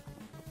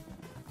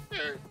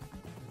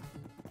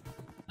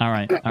 All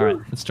right.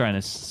 Let's try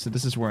this. So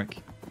this is work.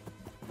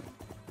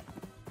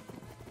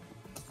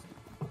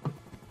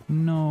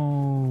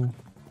 No.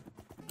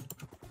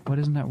 Why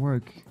doesn't that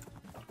work?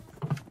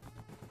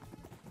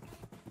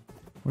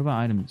 What about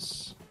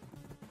items?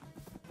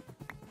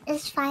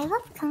 Is 5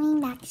 Up coming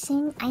back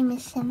soon? I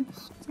miss him.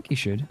 I think he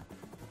should.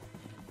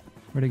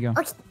 Where'd he go?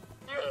 Okay.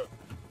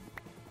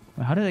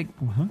 Wait, how did I...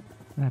 Huh?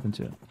 What happened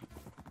to it?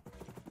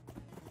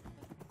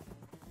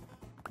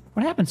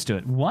 What happens to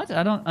it? What?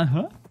 I don't...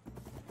 Uh-huh.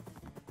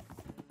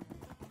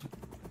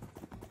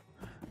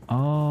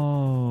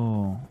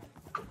 Oh.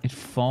 It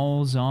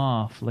falls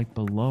off, like,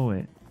 below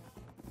it.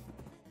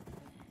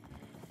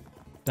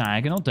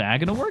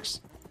 Diagonal works?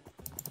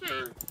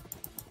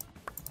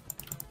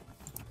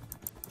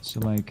 So,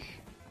 like...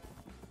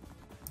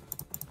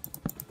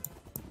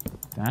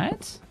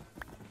 That?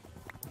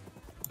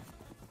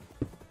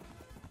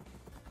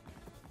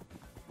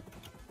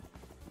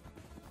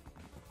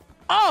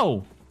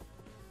 Oh!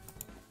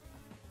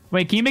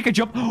 Wait, can you make a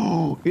jump?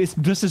 Oh,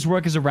 does this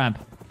work as a ramp?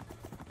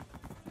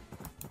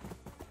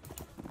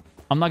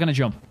 I'm not gonna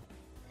jump.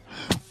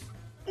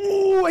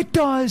 Oh, it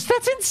does!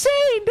 That's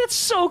insane! That's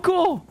so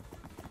cool!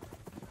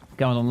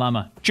 Go on,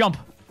 llama. Jump!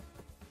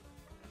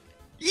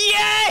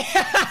 Yay!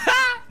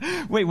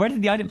 Wait, where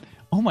did the item...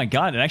 Oh my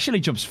god, it actually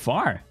jumps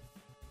far.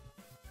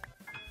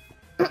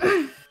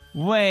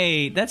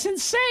 Wait, that's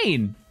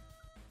insane!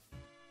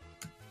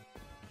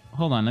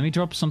 Hold on, let me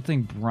drop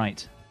something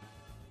bright.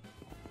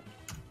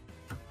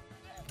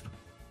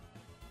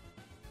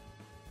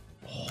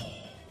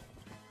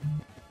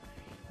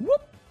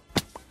 Whoop!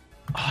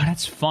 Oh,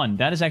 that's fun.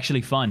 That is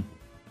actually fun.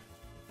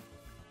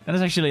 That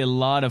is actually a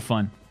lot of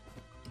fun.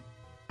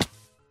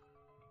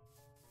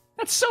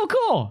 That's so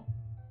cool!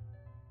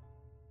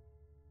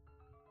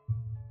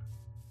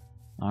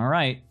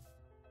 Alright.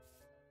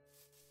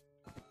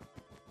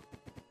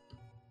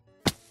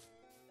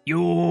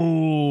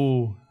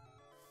 Yo!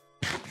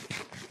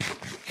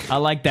 I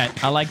like that.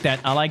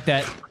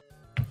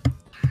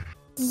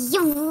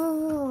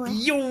 Yo!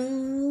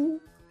 Yo!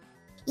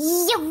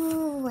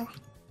 Yo!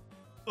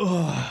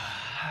 Ugh.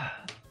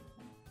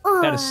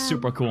 That is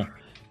super cool.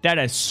 That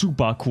is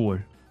super cool.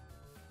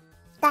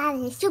 That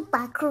is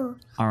super cool.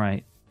 All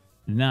right.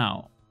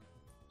 Now,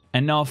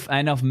 enough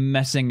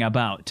messing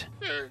about.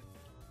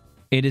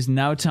 It is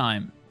now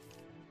time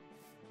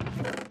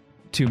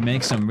to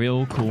make some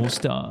real cool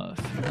stuff.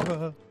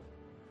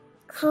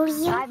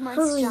 Coolio, 5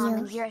 months strong,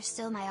 and coolio. you're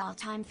still my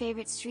all-time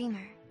favorite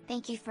streamer.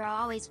 Thank you for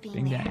always being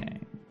Bing there.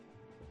 bang.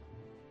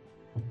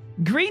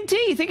 Green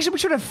Tea, thank you so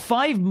much for the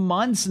 5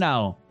 months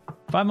now.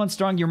 5 months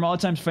strong, you're my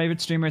all-time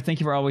favorite streamer. Thank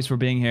you for always for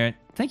being here.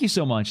 Thank you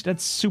so much.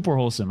 That's super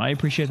wholesome. I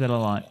appreciate that a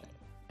lot.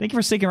 Thank you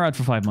for sticking around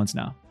for 5 months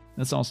now.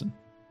 That's awesome.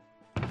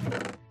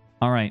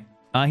 All right.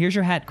 Here's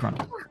your hat, Crumb.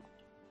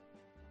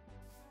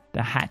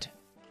 The hat.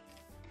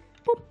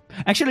 Boop.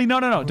 Actually, no.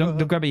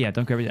 Don't grab it yet.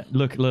 Don't grab it yet.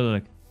 Look.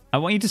 I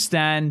want you to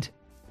stand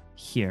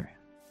here.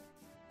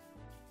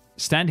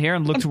 Stand here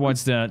and look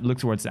towards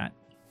that.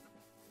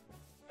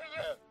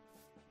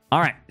 All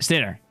right, stay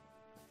there.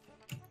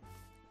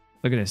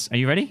 Look at this. Are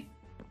you ready?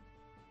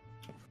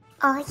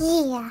 Oh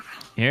yeah.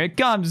 Here it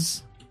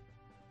comes.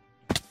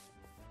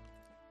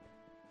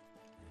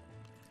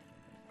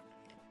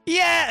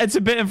 Yeah, it's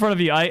a bit in front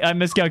of you. I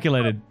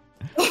miscalculated.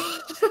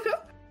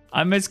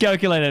 I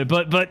miscalculated,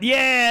 but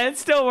yeah, it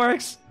still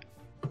works.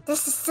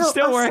 This is so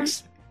Still awesome.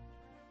 works.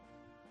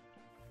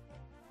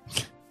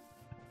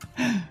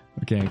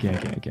 Okay.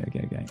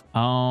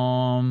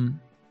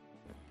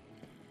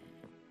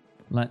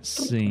 Let's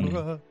see.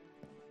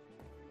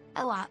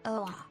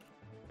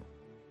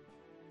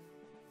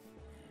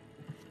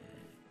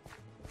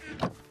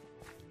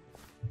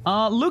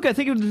 Oh. Luca,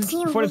 thank you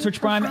for the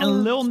Twitch Prime,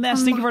 and Lil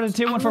Ness, thank you for the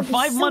tier 1 for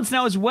 5 months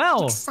now as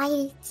well.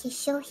 Excited to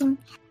show him.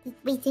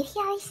 Wait, did he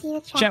already see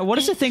the tractor? Chat, what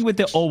is the thing with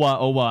the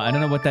Owa? I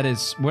don't know what that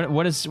is.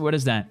 What is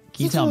that?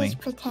 Can you tell me? You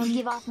Pretend.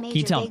 give off you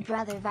major tell Big me?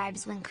 Brother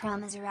vibes when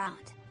Crumb is around.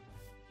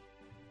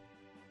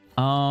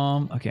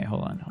 Okay,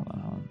 hold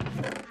on.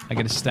 I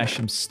gotta stash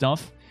some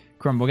stuff.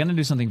 Crumb, we're gonna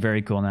do something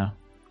very cool now.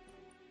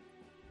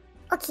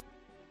 Okay.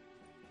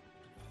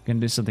 Gonna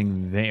do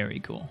something very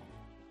cool.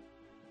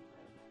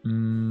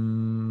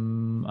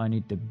 I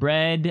need the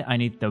bread, I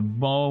need the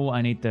bow,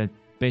 I need the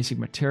basic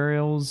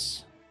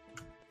materials.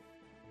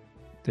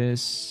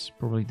 This,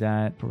 probably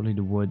that, probably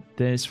the wood.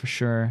 This for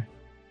sure.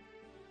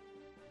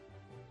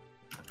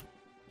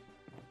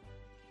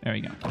 There we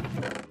go.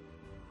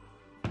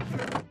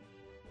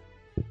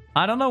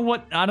 I don't know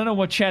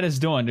what chat is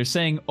doing. They're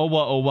saying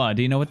owa.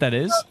 Do you know what that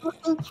is?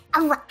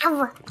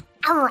 Ow.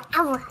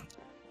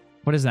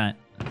 What is that?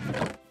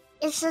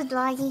 It's a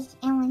doggy,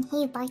 and when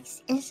he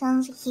bites, it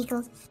sounds like he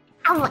goes,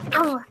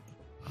 ow.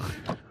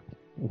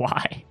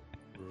 Why?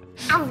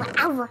 Ow.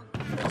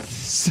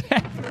 That's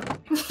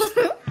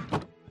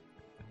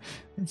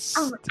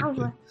Ow.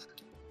 stupid.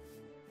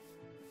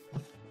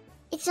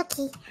 It's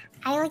okay.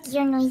 I like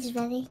your noise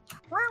better.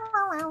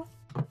 Wow.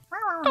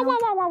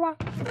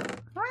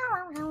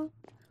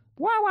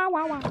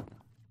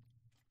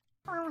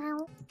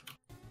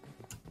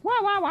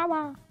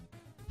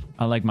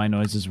 I like my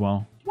noise as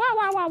well.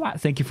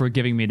 Thank you for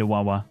giving me the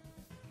wawa.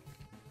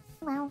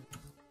 Wow.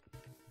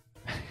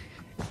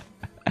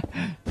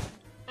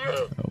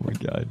 Oh my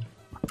god.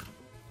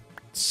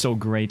 So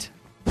great.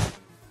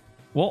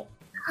 Well,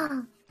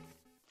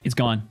 it's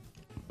gone.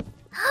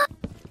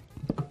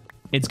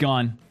 It's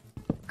gone.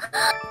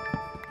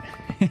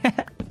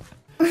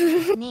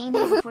 Name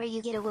it before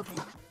you get a whooping.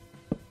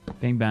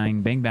 Bang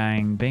bang, bang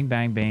bang, bang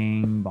bang,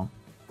 bang bong.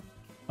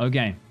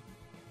 Okay.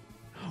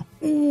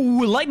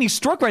 Ooh, lightning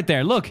struck right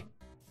there. Look.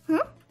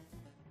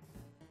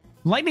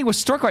 Lightning was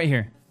struck right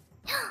here.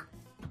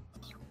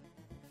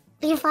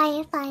 We're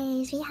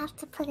firefighters. We have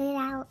to put it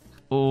out.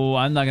 Oh,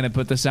 I'm not gonna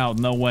put this out.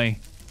 No way.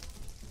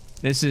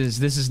 This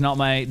is not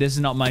my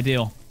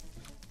deal.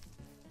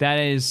 That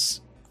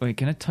is. Wait,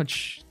 can I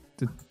touch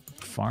the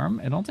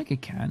farm? I don't think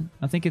it can.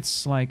 I think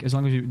it's like as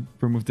long as you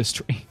remove this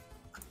tree.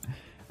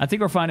 I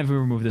think we're fine if we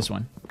remove this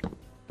one.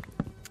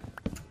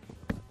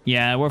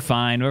 Yeah, we're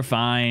fine. We're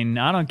fine.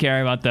 I don't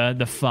care about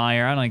the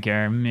fire. I don't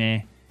care.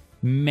 Meh.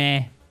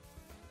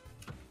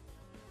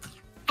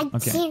 I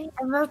Okay. care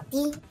about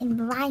the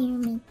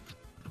environment.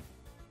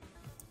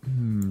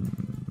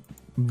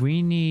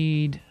 We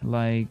need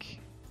like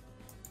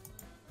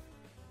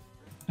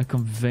a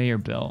conveyor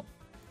belt.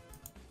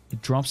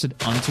 It drops it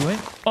onto it.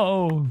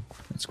 Oh,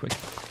 that's quick.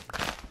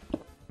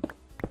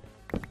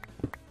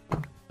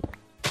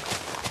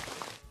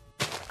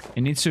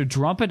 It needs to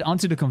drop it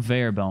onto the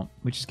conveyor belt,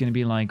 which is going to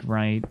be like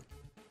right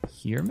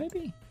here,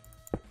 maybe?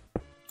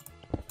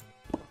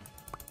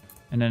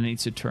 And then it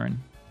needs to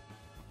turn.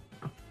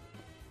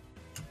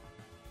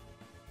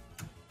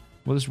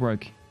 Will this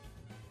work?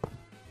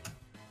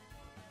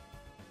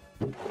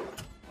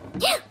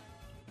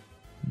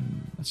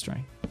 Let's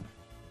try.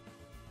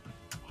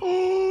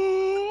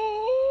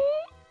 Oh,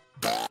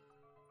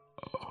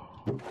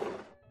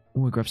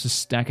 it grabs a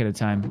stack at a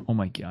time. Oh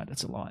my god,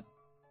 that's a lot.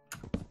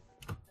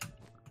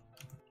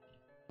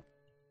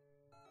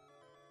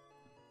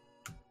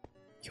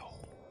 Yo.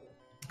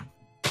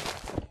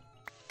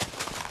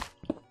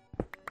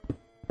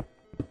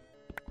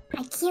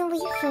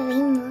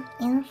 Rainbow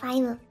and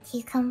Five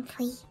to come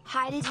play.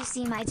 Hi, did you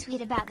see my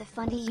tweet about the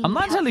Fundy? I'm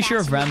not entirely sure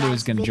if Rambo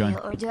is gonna join.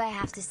 Or do I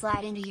have to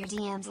slide into your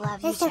DMs?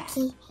 Love you, That's chat.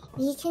 okay.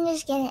 We can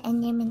just get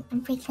an Enderman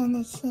and pretend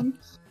it's him.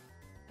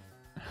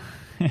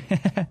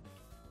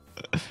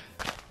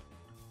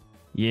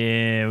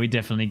 Yeah, we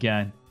definitely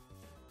can.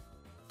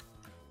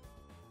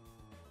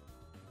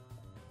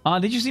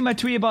 Did you see my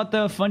tweet about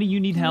the Funny You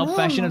Need Help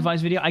fashion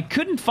advice video? I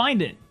couldn't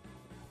find it.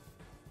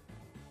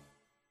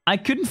 I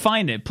couldn't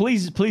find it.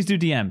 Please do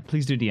DM.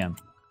 Please do DM.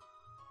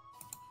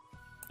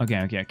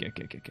 Okay.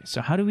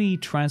 So how do we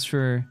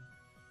transfer?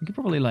 We could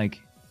probably like,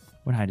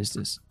 what height is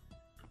this?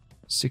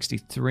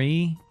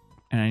 63,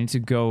 and I need to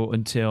go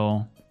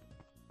until.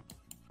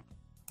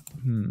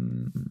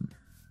 Didn't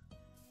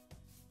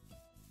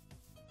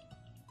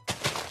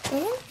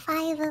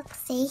Five Up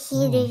say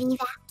he'd be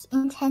back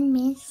in 10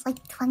 minutes,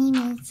 like 20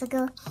 minutes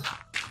ago?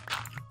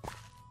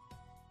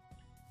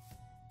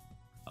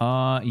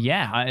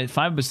 Yeah,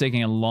 5 Up was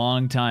taking a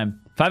long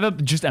time. 5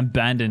 Up just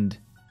abandoned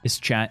his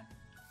chat.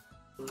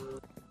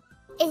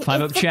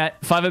 5 Up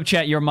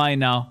chat, you're mine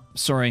now.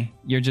 Sorry,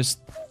 you're just...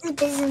 The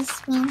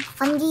businessman.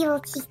 Fundy will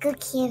take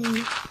good care of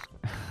you.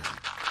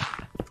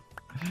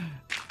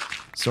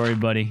 Sorry,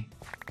 buddy.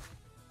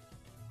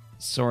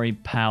 Sorry,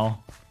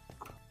 pal.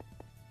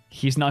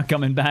 He's not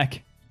coming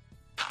back.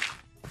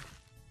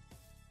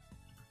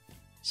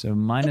 So,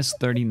 minus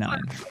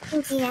 39.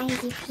 Yeah,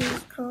 he'd be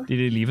pretty cool. Did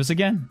he leave us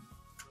again?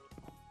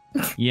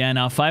 Yeah,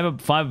 no,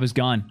 5 Up is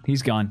gone.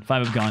 He's gone.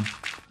 5 Up gone.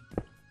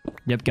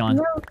 Yep, gone.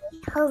 No,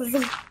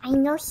 Jose. I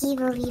know he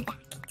will be back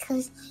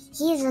because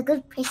he is a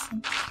good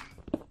person.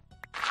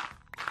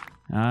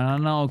 I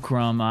don't know,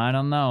 Crumb. I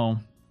don't know.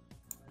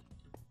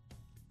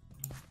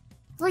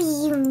 What do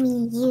you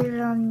mean you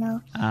don't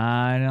know?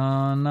 I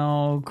don't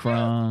know,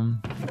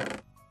 Crumb.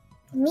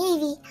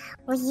 Maybe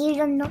what you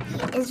don't know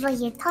is what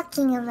you're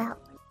talking about.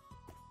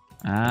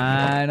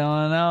 I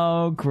don't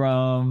know,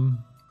 Crumb.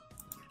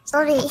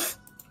 Sorry.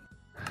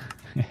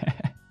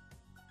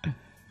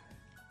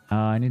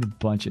 I need a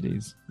bunch of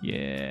these.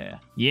 Yeah.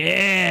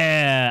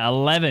 Yeah!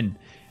 11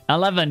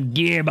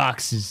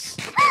 gearboxes.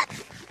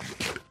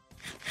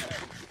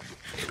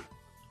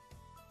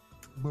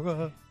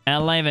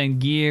 11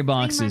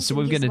 gearboxes. So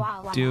what we're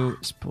gonna do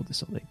is pull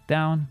this all the way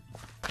down.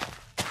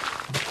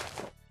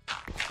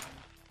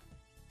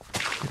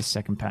 Get a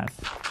second path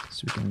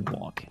so we can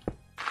walk.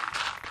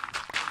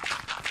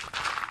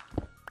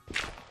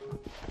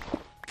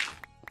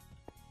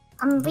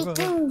 I'm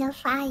breaking the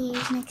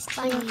fires next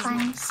to the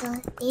farm so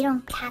they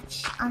don't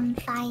catch on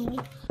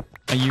fire.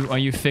 Are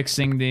you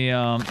fixing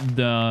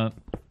the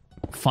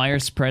fire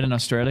spread in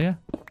Australia?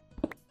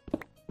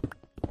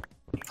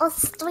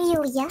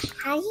 Australia?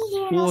 How do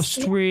you hear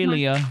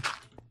Australia.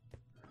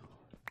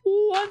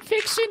 Oh, I'm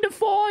fixing the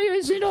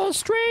fires in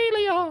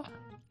Australia.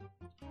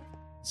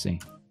 Let's see.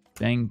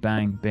 Bang,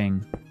 bang,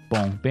 bing,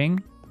 bong,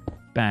 bing,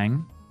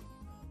 bang.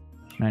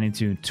 I need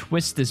to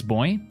twist this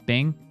boy.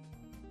 Bing.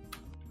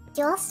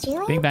 Do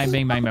Australian Bing, bang,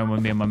 bing, bang, bang,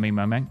 bang, bang, bang,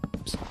 bang, bang.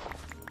 Oops.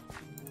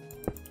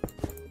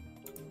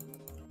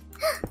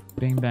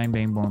 Bing, bang,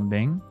 bing, bong,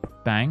 bing,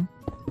 bang.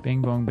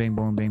 Bing, bong, bing,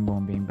 bong, bing,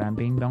 bong, bing, bang,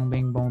 bing, dong,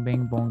 bing, bong,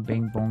 bing, bong,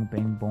 bing, bong,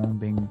 bing, bong,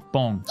 bing,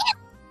 bong.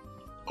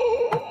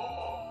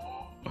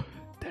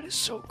 That is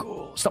so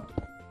cool. Stop.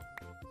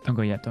 Don't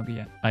go yet. Don't go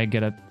yet. I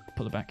gotta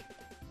pull it back.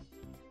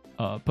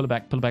 Pull it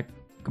back. Pull it back.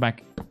 Go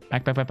back.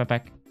 Back, back, back, back,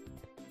 back.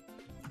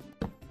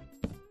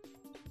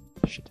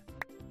 Shit.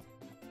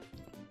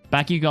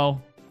 Back you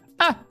go.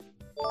 Ah!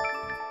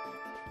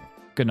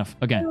 Good enough.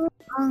 Again.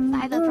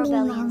 5 Up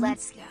Rebellion,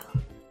 let's go.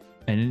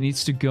 And it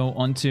needs to go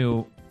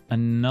onto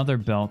another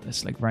belt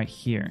that's like right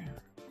here.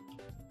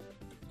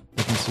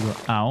 It needs to go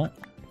out.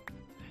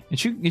 It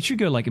should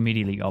go like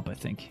immediately up, I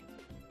think.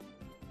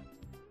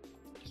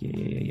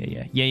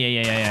 Yeah.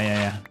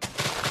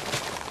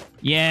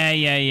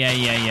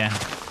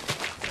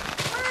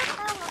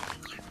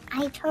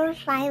 I told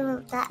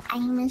Five that I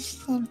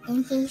missed him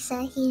and he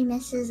said he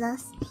misses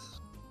us.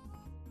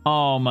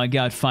 Oh my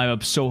god, 5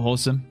 Up, so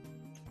wholesome.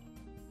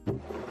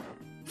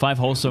 5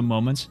 wholesome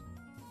moments.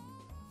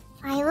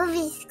 Five Up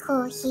is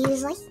cool. He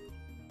is like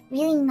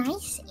really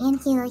nice and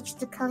he likes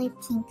the color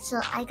pink,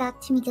 so I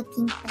got to make a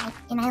pink bed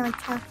and I like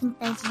how pink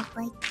beds look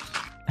like.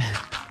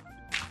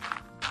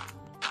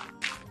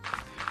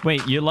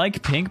 Wait, you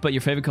like pink, but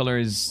your favorite color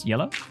is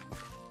yellow?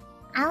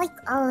 I like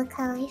all the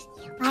colors,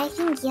 but I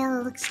think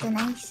yellow looks the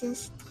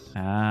nicest.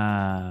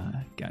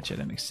 Ah, gotcha,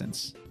 that makes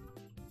sense.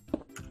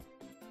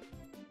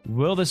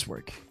 Will this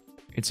work?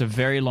 It's a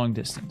very long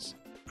distance.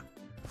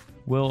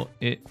 Will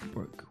it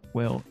work?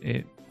 Will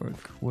it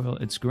work? Well,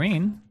 it's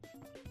green.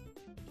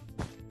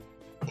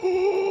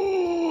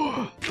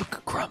 Look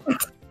at Crumb.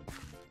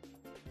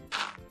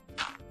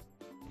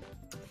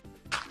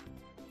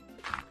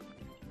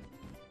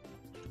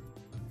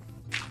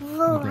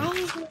 Whoa, why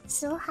is it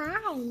so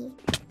high?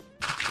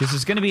 Because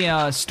it's going to be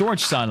a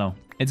storage silo.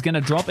 It's going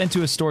to drop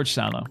into a storage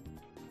silo.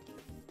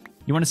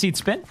 You want to see it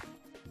spin?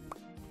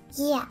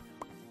 Yeah.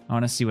 I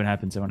want to see what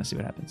happens.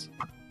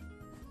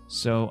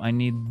 So I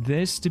need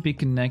this to be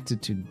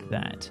connected to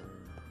that.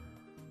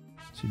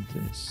 to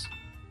this.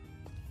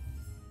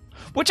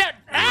 Watch out!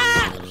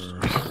 Ah!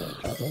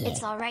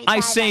 It's all right. I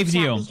Dad, saved that's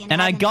you, how we can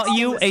and have I an got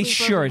you exclusive a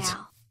sleepover shirt.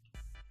 now.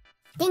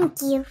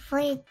 Thank you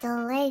for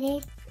the letter.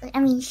 I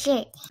mean,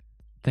 shirt.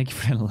 Thank you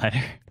for the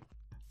letter.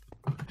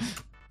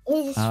 It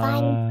is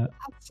fire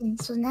protection,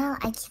 so now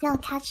I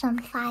cannot catch on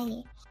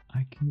fire.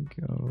 I can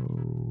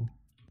go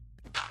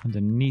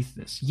underneath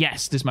this.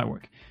 Yes, this might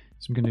work.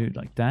 So I'm gonna do it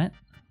like that.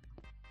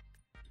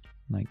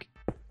 Like.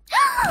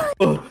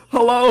 Oh,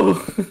 hello.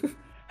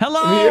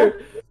 Hello. I'm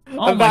here.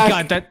 Oh I'm my back.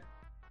 god, that.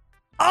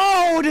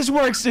 Oh, this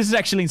works. This is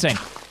actually insane.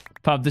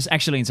 Pop, this is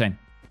actually insane.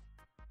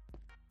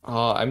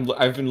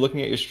 I've been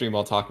looking at your stream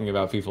while talking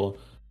about people.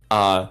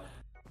 The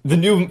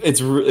new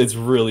it's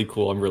really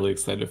cool. I'm really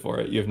excited for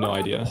it. You have no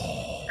idea.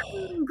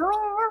 I'm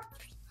going up.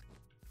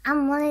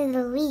 I'm one of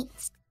the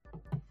weeds.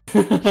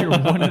 You're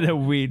one of the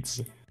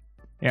weeds.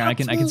 Yeah, I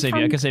can save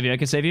you. I can save you. I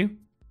can save you.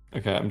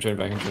 Okay, I'm joining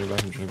back. I'm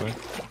joining back.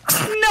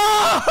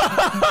 No!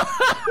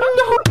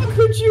 No, how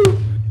could you?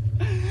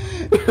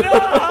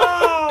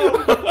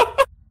 No!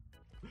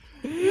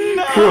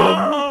 No!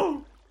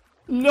 Crumb.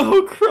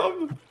 No,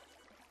 Crumb.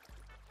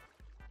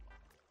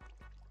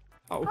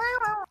 Oh.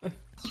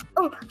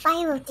 Oh,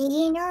 Philo, did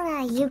you know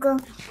that you go?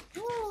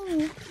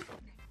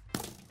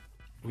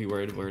 Wait,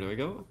 where do I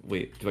go?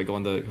 Wait, do I go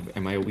on the?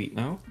 Am I a wheat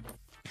now?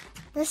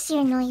 That's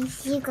your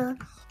noise. You go.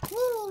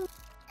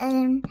 And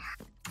then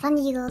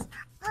Fundy goes.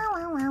 Wow,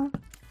 wow, wow.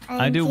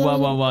 I do wow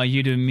wow wow.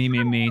 You do me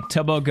me me.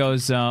 Tubbo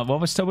goes. What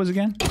was Tubbo's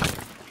again?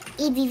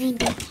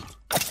 EBBB.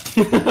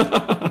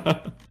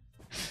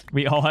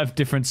 We all have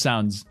different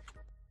sounds.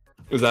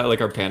 Is that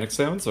like our panic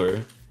sounds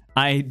or?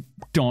 I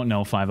don't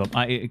know, 5-Up.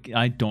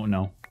 I don't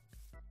know.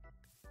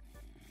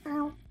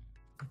 Ow.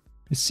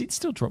 The seed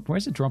still drop.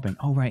 Where's it dropping?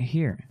 Oh, right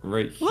here.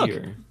 Right Look.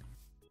 here.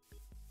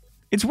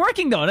 It's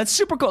working though. That's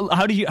super cool.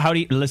 How do you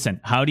listen?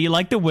 How do you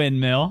like the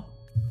windmill?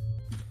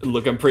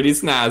 Looking pretty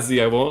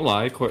snazzy, I won't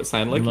lie.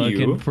 Sound like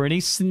Looking you. pretty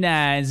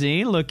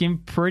snazzy. Looking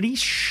pretty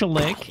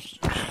schlick.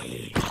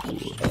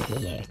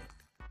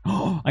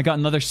 Oh, I got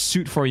another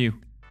suit for you.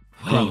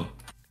 Oh.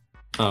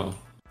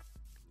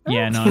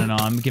 Yeah, no.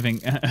 I'm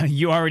giving.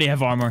 You already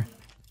have armor.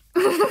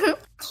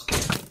 If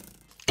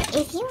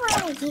you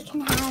want, you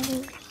can have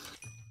it.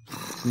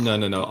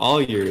 No.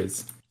 All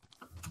yours.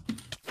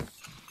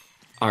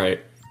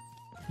 Alright.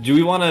 Do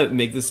we want to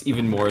make this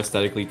even more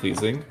aesthetically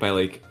pleasing by,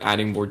 like,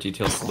 adding more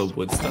details to the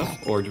wood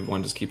stuff? Or do we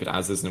want to just keep it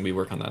as is and we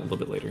work on that a little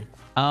bit later?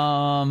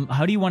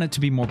 How do you want it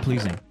to be more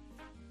pleasing?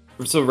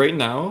 So right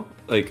now,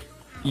 like,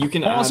 you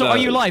can add... Also, are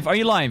you live? Are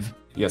you live?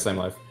 Yes, I'm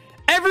live.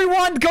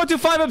 Everyone, go to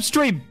 5-Up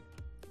stream!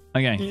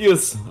 Okay.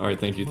 Yes! Alright,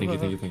 thank you.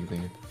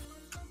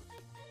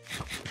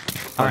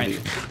 Alright.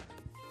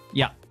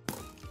 Yeah.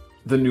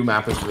 The new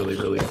map is really,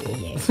 really cool.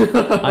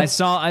 I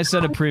saw a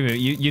preview.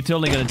 You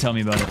totally gotta tell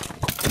me about it.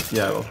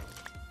 Yeah, well.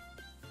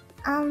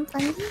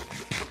 Fundy?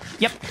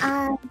 Yep.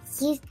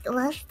 You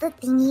left the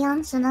thingy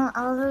on, so now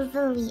all of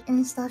the wheat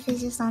and stuff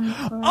is just on the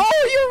floor.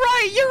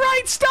 Oh, you're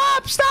right!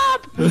 Stop!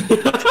 I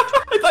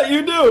thought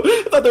you knew!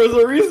 I thought there was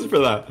a reason for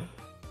that.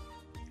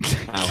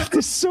 Ow. This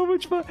is so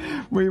much fun.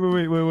 Wait.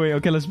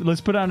 Okay,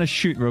 let's put on a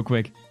shoot real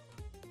quick.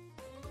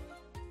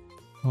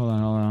 Hold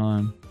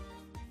on.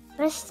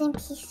 Rest in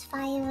peace,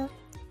 Philo.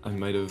 I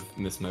might have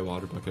missed my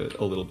water bucket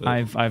a little bit.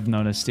 I've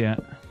noticed, yeah.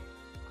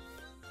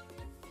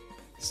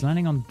 It's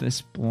landing on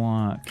this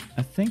block.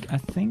 I think.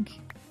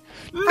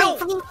 No!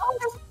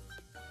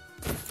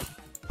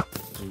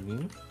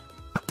 Mhm.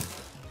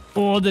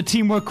 Oh, the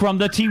teamwork, Crumb.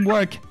 The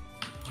teamwork.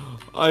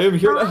 I am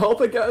here to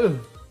help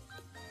again.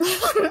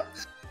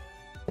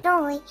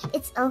 Don't worry,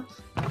 it's gone.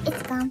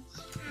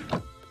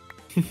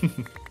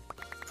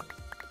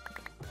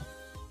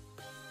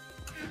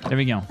 There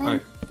we go.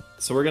 Alright,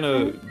 so we're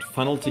gonna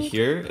funnel to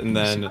here, and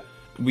then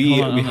we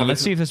Hold on. have.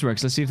 Let's see if this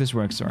works.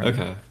 Sorry.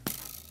 Okay.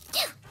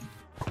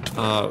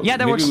 Yeah,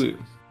 that works.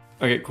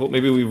 Okay, cool.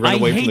 Maybe we run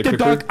away from the creeper.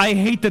 dark. I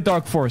hate the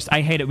dark forest. I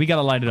hate it. We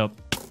gotta light it up.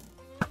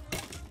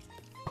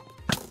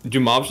 Do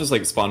mobs just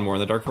like spawn more in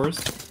the dark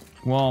forest?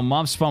 Well,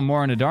 mobs spawn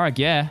more in the dark.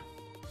 Yeah.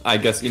 I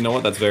guess you know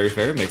what. That's very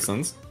fair. It makes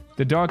sense.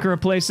 The darker a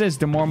place is,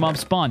 the more mobs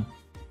spawn.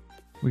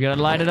 We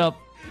gotta light it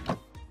up.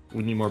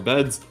 We need more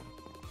beds.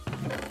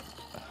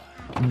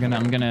 I'm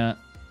gonna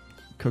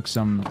cook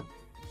some.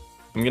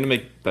 I'm gonna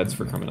make beds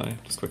for Crumb and I,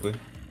 just quickly.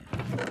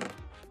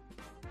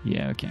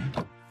 Yeah, okay.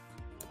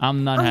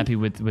 I'm not happy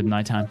with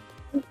nighttime.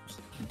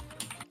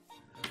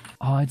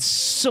 Oh, it's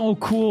so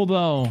cool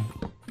though.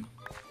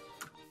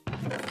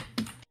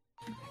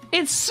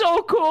 It's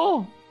so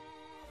cool.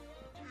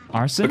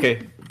 Arson?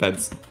 Okay,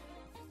 beds.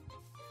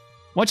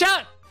 Watch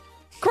out!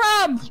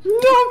 Crumb!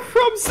 No,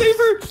 Crumb, save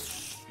her!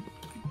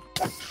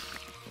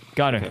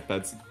 Got her. Okay,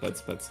 beds.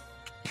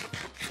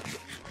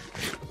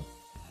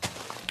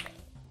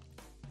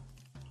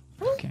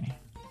 Okay.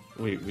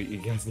 Wait, you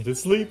guys need to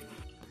sleep.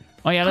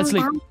 Oh yeah, let's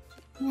sleep.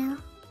 Yeah.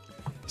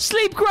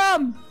 Sleep,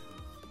 Crumb!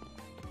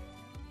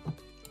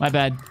 My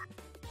bad.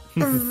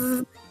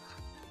 Yeah!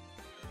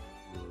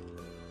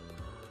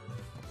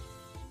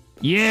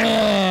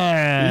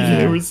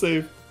 Yeah, we're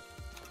safe.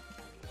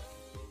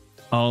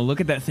 Oh,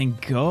 look at that thing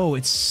go.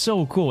 It's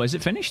so cool. Is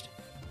it finished?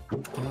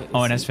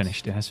 Oh, it has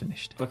finished. It has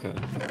finished. Okay.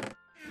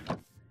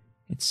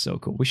 It's so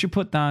cool. We should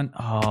put down...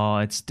 Oh,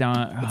 it's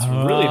down... It's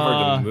really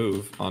hard to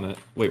move on it.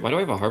 Wait, why do I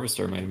have a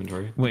harvester in my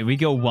inventory? Wait, we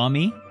go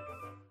wummy?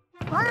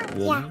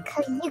 Yeah,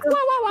 because you go...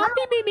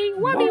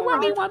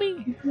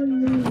 Wummy.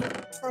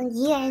 So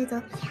you guys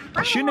go...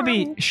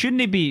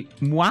 Shouldn't it be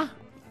moi?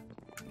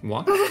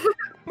 What?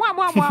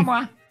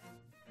 Moi.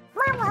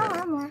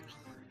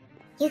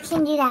 You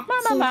can do that.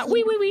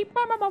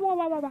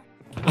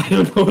 I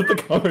don't know what the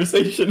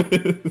conversation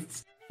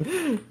is.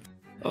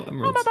 Oh,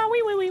 I'm right.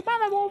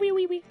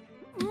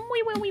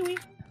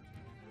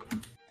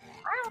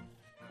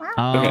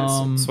 Okay,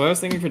 so I was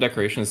thinking for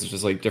decorations, it's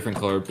just like different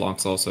colored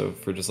blocks also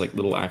for just like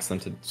little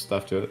accented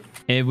stuff to it.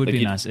 It would Like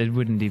be nice. It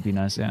would indeed be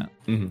nice, yeah.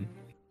 Mm-hmm.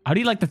 How do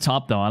you like the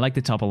top, though? I like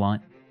the top a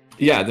lot.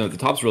 Yeah, no, the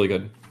top's really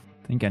good.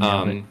 I think I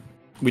nailed it.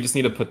 We just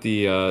need to put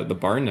the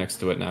barn next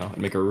to it now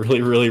and make a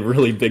really, really,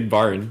 really big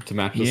barn to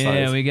match the size.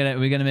 Yeah, we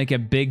gotta make a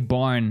big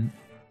barn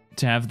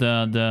to have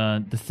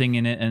the thing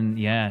in it, and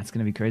yeah, it's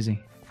gonna be crazy.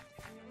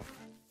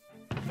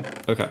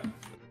 Okay.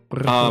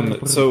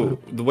 So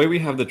the way we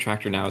have the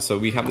tractor now, so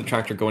we have the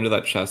tractor go into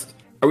that chest.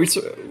 Are we?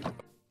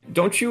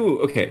 Don't you?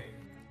 Okay.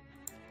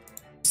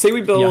 Say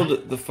we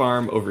build the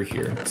farm over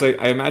here. So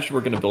I imagine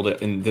we're gonna build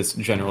it in this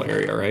general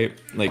area, right?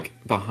 Like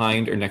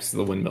behind or next to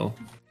the windmill.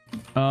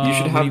 You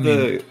should have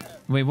the.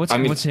 Wait,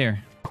 what's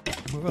here?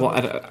 Well,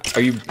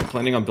 are you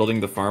planning on building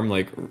the farm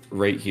like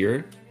right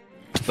here?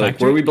 Like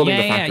where are we building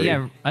the factory?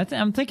 Yeah.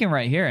 I'm thinking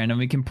right here, and then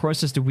we can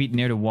process the wheat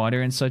near the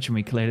water and such, and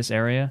we clear this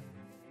area.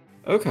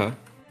 Okay,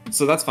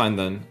 so that's fine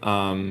then.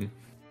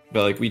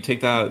 But like we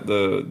take that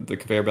the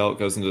conveyor belt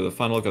goes into the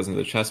funnel, goes into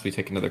the chest. We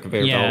take another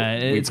conveyor belt. Yeah,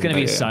 it's gonna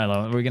be a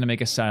silo. We're gonna make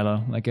a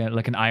silo, like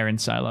an iron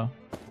silo.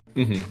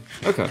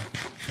 Mm-hmm. Okay.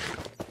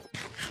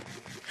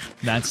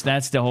 That's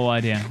the whole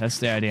idea. That's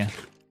the idea.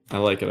 I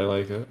like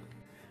it.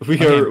 We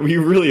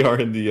really are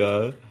in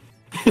the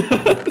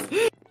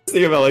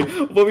think about like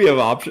what we have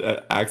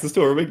access to.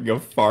 We're making a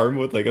farm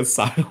with like a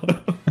silo.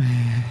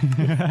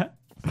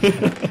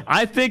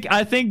 I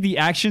think the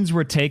actions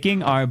we're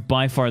taking are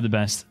by far the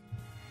best.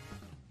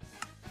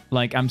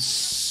 Like I'm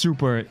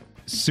super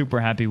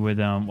happy with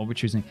what we're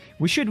choosing.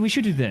 We should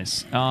do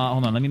this.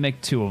 Hold on, let me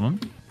make 2 of them.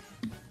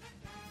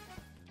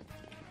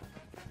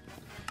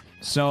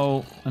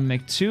 So I'll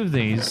make 2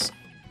 I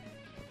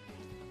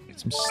get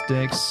some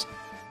sticks.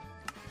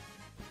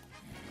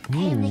 I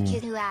am the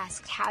kid who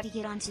asked how to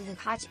get onto the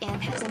Cogchamp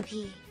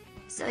SMP.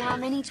 So how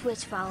many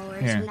Twitch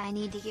followers would I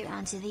need to get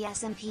onto the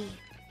SMP?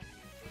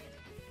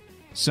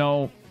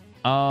 So,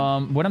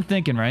 what I'm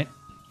thinking, right,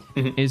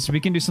 is we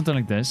can do something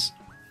like this.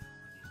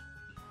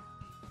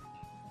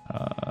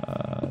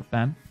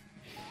 Bam.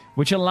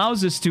 Which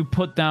allows us to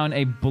put down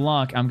a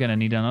block. I'm gonna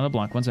need another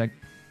block. One sec.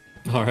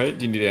 Alright,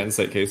 do you need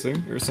andesite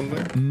casing or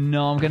something?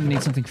 No, I'm gonna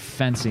need something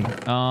fancy.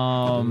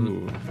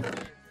 Ooh.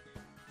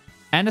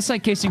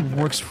 Andesite casing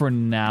works for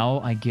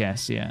now, I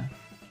guess, yeah.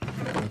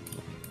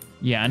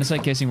 Yeah,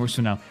 andesite casing works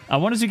for now. I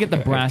want us to get the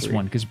brass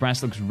one, because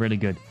brass looks really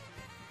good.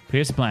 But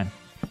here's the plan.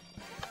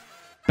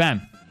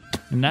 Bam.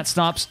 And that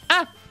stops.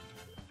 Ah!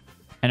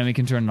 And then we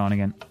can turn it on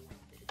again.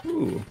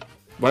 Ooh.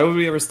 Why would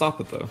we ever stop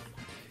it, though?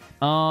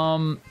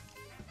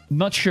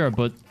 Not sure,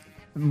 but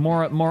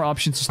more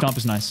options to stop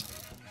is nice.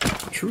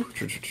 True.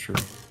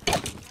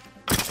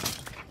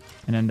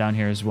 And then down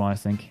here as well, I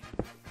think.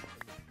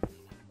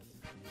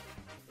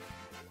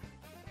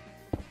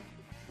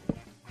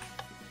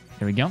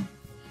 There we go.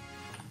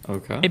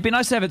 Okay. It'd be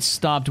nice to have it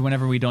stopped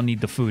whenever we don't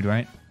need the food,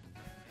 right?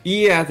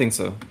 Yeah, I think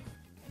so.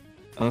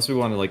 Unless we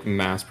want to like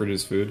mass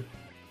produce food.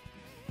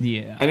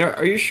 Yeah. And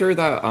are you sure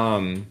that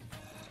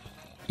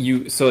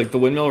so like the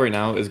windmill right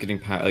now is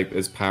getting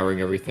is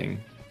powering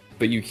everything,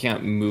 but you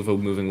can't move a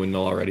moving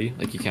windmill already?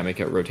 Like you can't make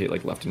it rotate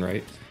like left and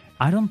right?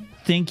 I don't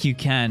think you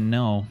can,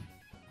 no.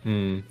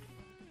 I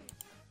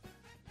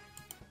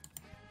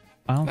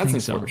don't think so.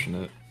 That's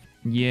unfortunate.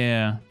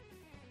 Yeah.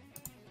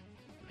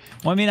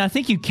 Well, I mean, I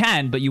think you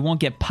can, but you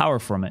won't get power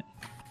from it.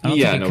 I don't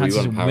think it counts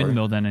as a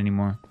windmill then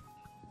anymore.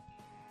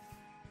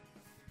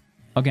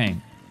 Okay.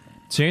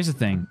 So here's the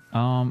thing.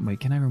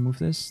 Wait, can I remove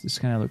this? This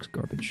kind of looks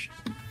garbage.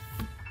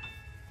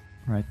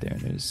 Right there.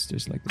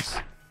 There's like this.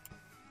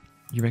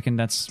 You reckon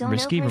that's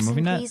risky,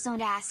 removing that? Please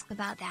don't ask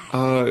about that.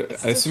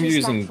 I assume you're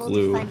using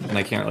glue, and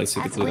I can't really see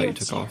the glue that you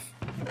took off.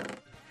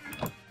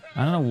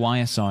 I don't know why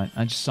I saw it.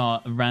 I just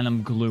saw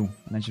random glue,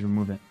 and I should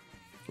remove it.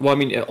 Well, I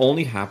mean, it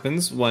only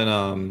happens when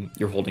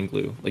you're holding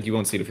glue. Like, you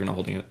won't see it if you're not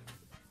holding it.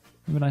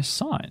 But I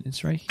saw it.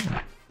 It's right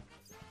here.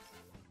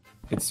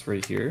 It's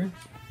right here?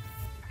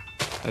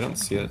 I don't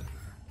see it.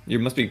 You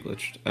must be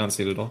glitched. I don't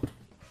see it at all.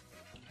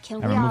 Can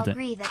we all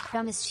agree that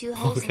Crumb is too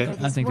wholesome for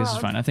this I think this is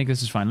fine. I think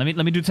this is fine.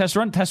 Let me do test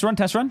run. Let's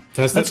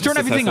turn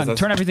everything on.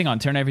 Turn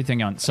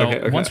everything on. So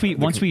okay. once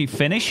we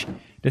finish,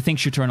 the thing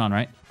should turn on,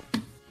 right?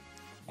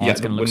 Oh, yeah, it's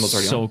gonna look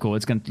so cool.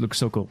 It's gonna look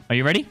so cool. Are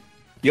you ready?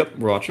 Yep,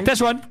 we're watching.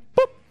 Test run.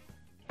 Boop.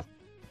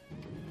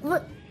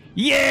 What?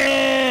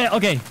 Yeah.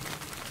 Okay.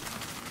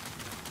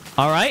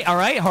 All right.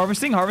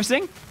 Harvesting.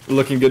 Wait,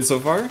 Looking good so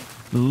far?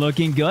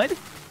 Looking good.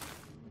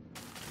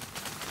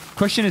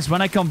 Question is,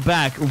 when I come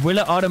back, will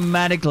it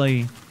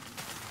automatically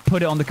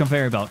put it on the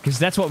conveyor belt? Because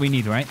that's what we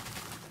need, right?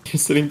 You're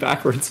sitting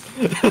backwards.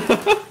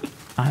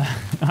 I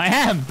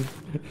am.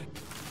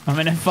 I'm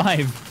in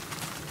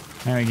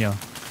F5. There we go.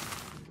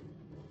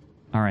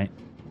 All right.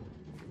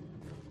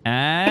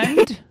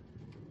 And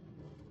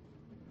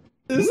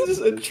This is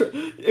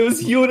it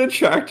was you in a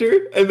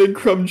tractor, and then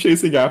Crumb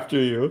chasing after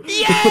you.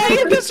 yeah,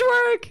 it does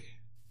work.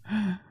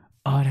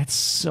 Oh, that's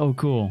so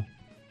cool.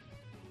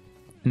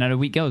 And now the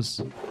wheat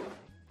goes.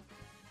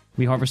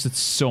 We harvested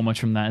so much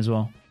from that as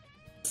well.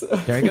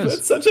 There it goes.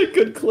 That's such a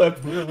good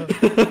clip.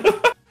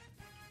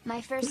 My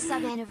first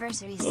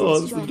sub-anniversary since Oh,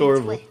 that's joining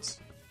adorable. Twitch.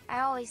 I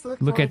always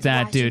look Look at forward to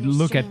that, watching dude. your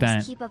Look at streams.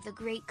 that. Keep up the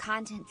great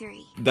content,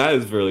 3. That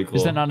is really cool.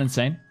 Is that not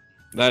insane?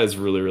 That is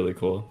really, really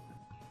cool.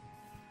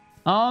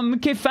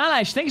 Okay,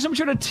 Falash, thank you so much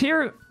for the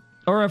tier,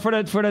 or for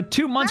the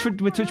 2 months with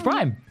Twitch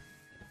Prime.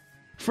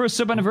 For a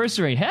sub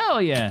anniversary.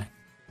 Hell yeah.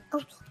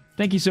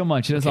 Thank you so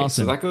much. That's Okay,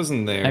 awesome. so that goes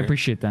in there. I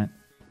appreciate that.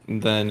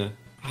 And then,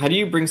 how do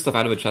you bring stuff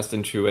out of a chest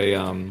into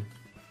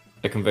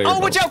a conveyor Oh,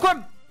 belt? watch out,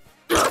 Crumb!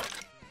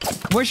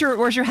 Where's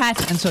your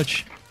hat and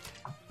such?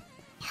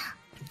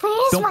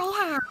 Where's Don't- my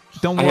hat?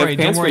 Don't I worry, have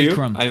don't pants for worry, you.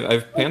 Crumb. I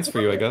have pants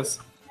for you, I guess.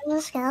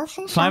 Little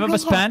skeleton 5 of shop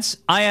us my hat. pants.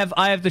 I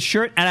have the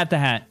shirt and I have the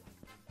hat.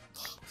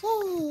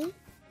 Yay.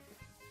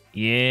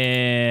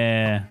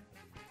 Yeah.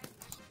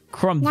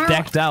 Crumb Now-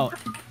 decked out.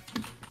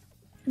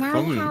 Now I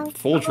From have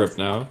full trip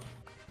now.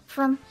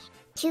 from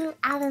 2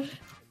 out of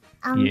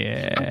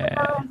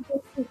Yeah.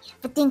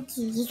 But thank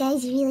you. You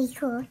guys are really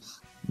cool.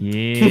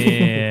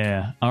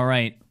 Yeah. All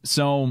right.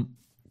 So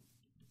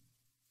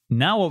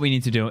now what we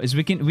need to do is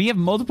we have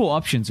multiple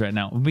options right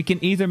now. We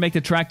can either make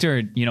the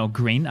tractor,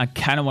 green. I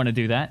kind of want to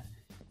do that.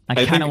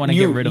 I kind of want to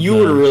get rid of You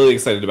were really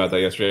excited about that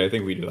yesterday. I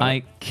think we do that.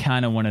 I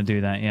kind of want to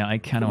do that. Yeah, I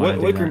kind of want to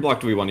do What that. green block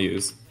do we want to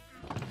use?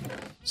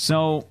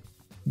 So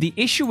the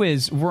issue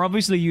is we're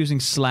obviously using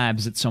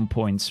slabs at some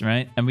points,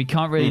 right? And we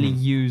can't really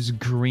use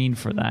green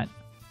for that.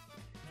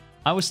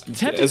 I was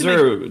tempted Is to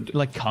there make,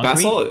 like, concrete.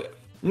 basalt?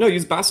 No,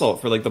 use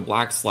basalt for like the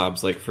black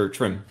slabs, like for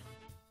trim.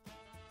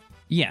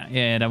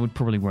 Yeah, that would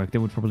probably work.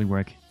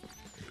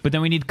 But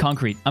then we need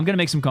concrete. I'm gonna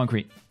make some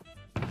concrete.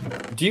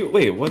 Do you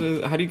wait?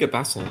 How do you get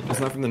basalt?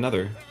 Isn't that from the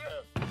Nether?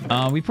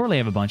 We probably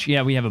have a bunch.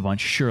 Yeah, we have a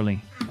bunch.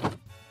 Surely,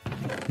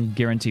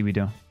 guarantee we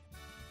do.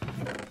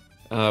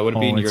 Would it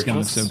be in it's your gonna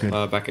look chest, so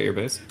good. back at your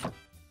base?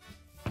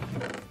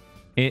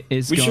 It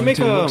is We should going make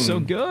to look a, so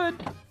good.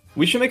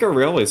 We should make a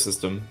railway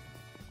system.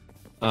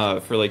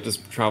 For like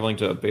just traveling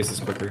to bases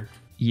quicker.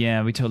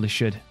 Yeah, we totally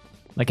should.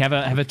 Like have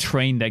a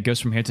train that goes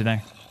from here to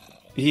there.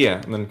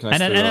 Yeah, and then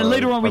connects And to, then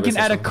later on we our can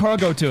base add a system.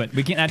 cargo to it.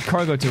 We can add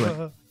cargo to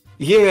it.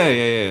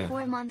 Yeah.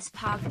 4 months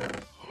pog.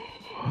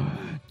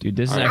 Dude,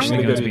 this is Alright, actually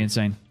I'm going to gonna- be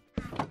insane.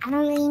 I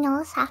don't really know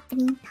what's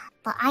happening,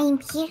 but I am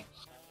here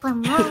for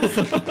more.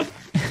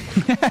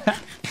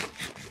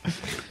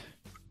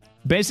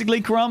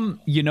 Basically, Crumb,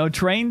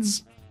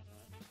 trains?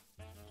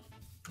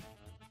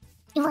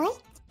 What?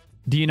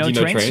 Do you know Do you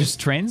know trains? trains? Just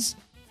trains?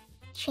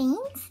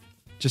 Trains?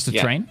 Just a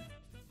Yeah. train?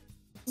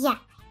 Yeah.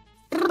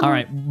 All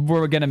right,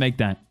 we're going to make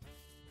that.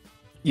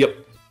 Yep.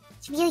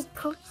 It's really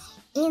cool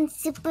and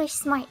super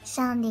smart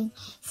sounding.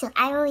 So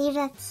I will leave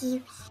that to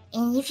you.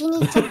 And if you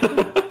need something,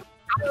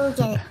 I will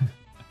get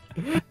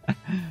it.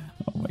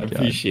 Oh my I god.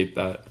 appreciate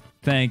that.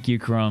 Thank you,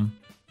 Crumb.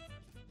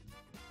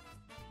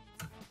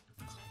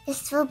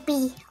 This will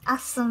be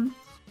awesome.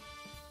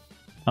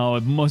 Oh,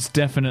 it most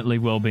definitely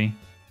will be.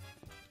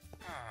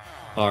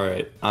 All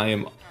right, I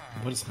am.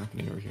 What is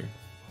happening over here?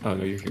 Oh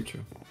no, you're here too.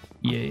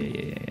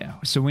 Yeah.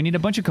 So we need a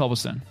bunch of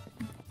cobblestone.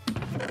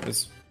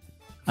 This,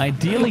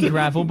 Ideally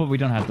gravel, but we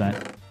don't have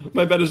that.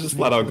 my bed is just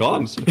flat out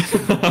gone.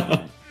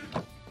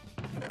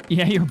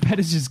 Yeah, your bed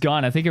is just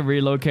gone. I think it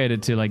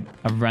relocated to like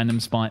a random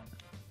spot.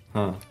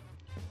 Huh.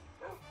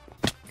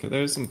 Okay,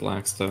 there's some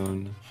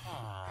blackstone.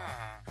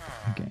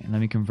 Okay,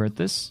 let me convert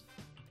this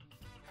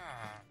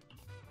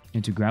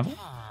into gravel.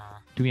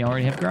 Do we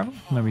already have gravel?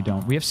 No, we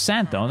don't. We have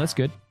sand though. That's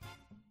good.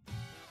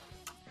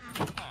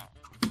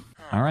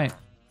 All right.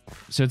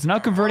 So it's now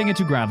converting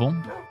into gravel.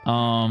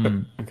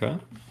 Okay.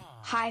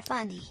 Hi,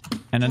 Fundy.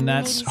 And then Can you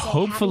that's maybe say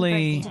hopefully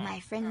happy birthday to my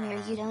friend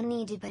Mira? You don't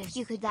need to, but if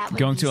you could, that would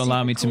going be to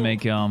allow super me to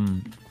cool.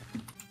 make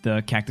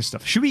the cactus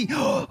stuff. Should we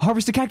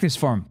harvest the cactus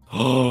farm?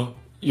 Oh,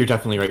 you're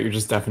definitely right. You're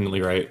just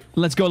definitely right.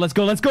 Let's go. Let's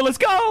go. Let's go. Let's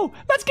go.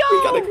 Let's go.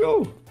 We gotta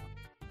go.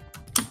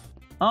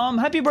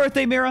 Happy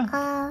birthday,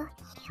 Mira.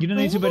 You don't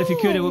need to, but if you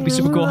could, it would be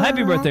super cool.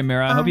 Happy birthday,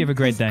 Mira. I hope you have a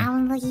great day. I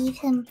want to give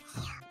him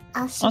a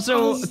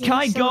Also, surprise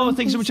Kai gift, Go, so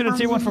thanks so much for the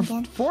tier 1 for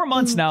again. 4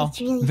 months now. It's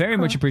really Very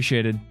much cool.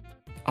 appreciated.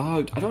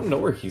 I don't know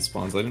where he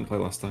spawns. I didn't play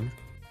last time.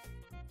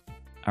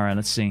 All right,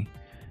 let's see.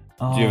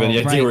 Do you have any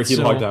idea where he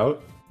logged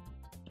out?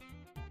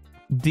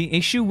 The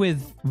issue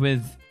with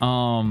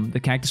the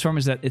cactus farm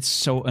is that it's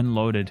so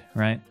unloaded,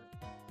 right?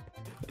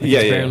 Yeah,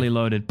 It's yeah. barely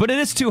loaded, but it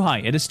is too high.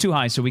 It is too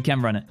high, so we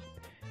can run it.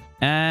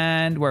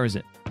 And where is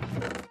it?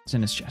 It's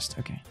in his chest.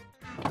 Okay.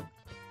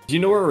 Do you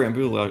know where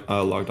Rambo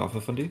logged off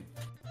of Fundy?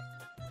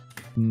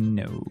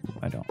 No,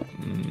 I don't.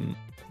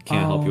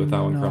 Can't help you with that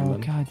one, no,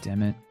 Crumbl. God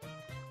damn it.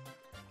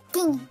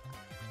 Ding.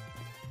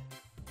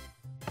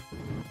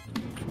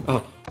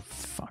 Oh,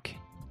 Fuck.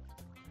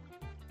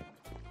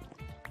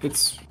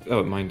 it's...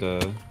 Oh, mind,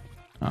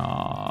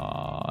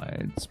 Oh,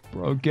 it's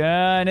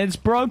broken. It's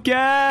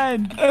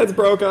broken. It's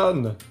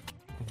broken!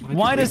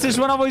 Why does this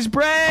one always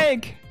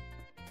break?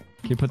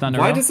 Can you put that on the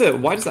Why rail? does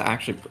it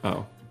actually...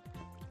 Oh.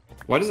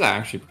 Why does it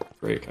actually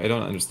break? I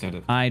don't understand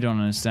it. I don't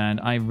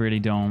understand. I really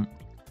don't.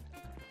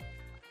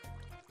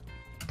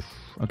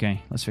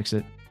 Okay, let's fix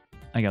it.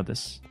 I got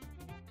this.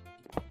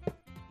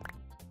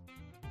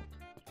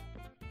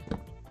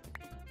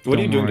 What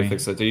are you Don't doing worry. to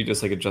fix it? Did you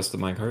just like adjust the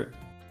minecart?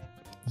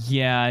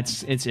 Yeah,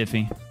 it's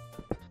iffy.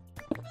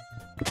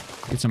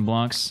 Get some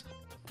blocks.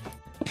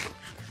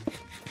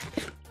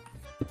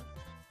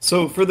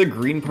 So for the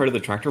green part of the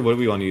tractor, what do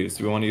we want to use?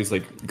 Do we want to use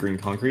like green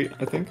concrete,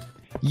 I think?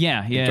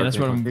 Yeah, Dark that's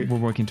green what concrete? we're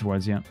working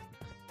towards, yeah.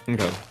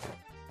 Okay.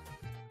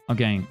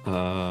 Okay,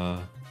 Uh,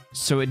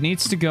 so it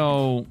needs to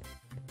go...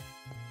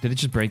 Did it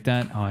just break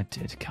that? Oh, it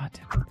did. God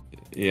damn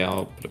it. yeah,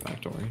 I'll put it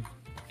back, don't worry.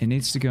 It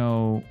needs to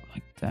go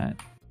like that.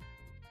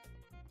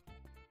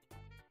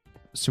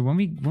 So when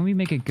we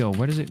make it go,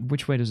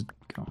 which way does it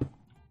go?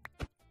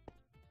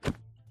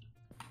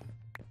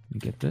 We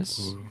get this.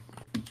 Ooh.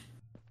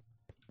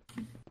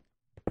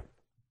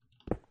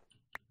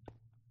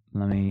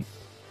 Let me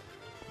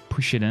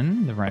push it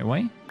in the right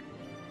way.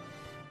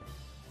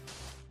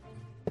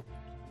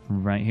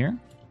 Right here.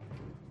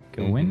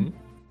 Go in.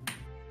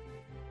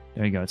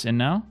 There you go. It's in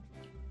now.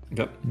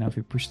 Yep. Now if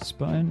we push this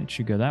button, it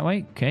should go that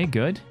way. Okay,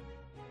 good.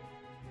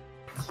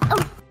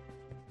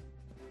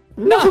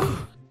 No!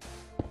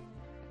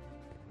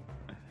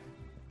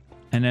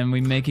 And then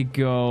we make it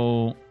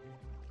go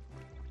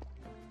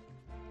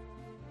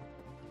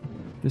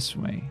this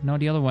way. No,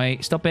 the other way.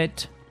 Stop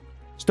it.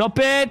 Stop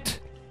it!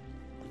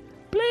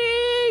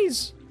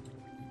 Please!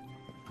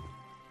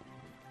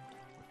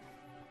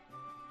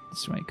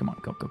 This way. Come on.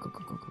 Go, go, go, go,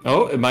 go, go.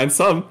 Oh, it mined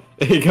some.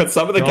 He got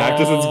some of the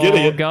cactus and it's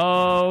getting it.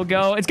 Go,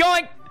 go. It's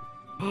going!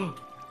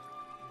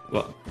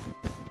 Well,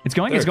 It's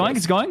going, there it's it going, goes.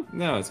 it's going.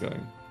 No, it's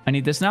going. I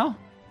need this now.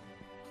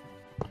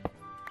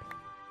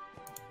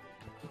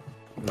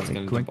 It's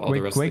gonna Quick, dump all the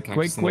quick, rest of the quick,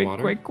 cactus quick, in the quick,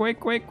 water. quick, quick,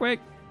 quick, quick.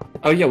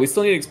 Oh yeah, we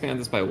still need to expand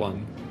this by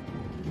 1.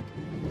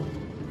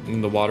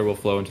 And the water will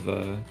flow into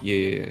the...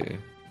 Yeah.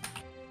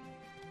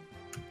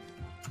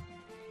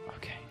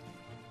 Okay.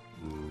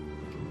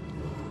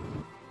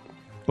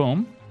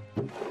 Boom.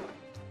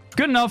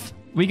 Good enough.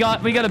 We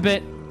got a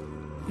bit.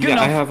 Good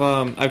Yeah, enough.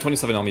 I have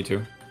 27 on me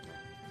too.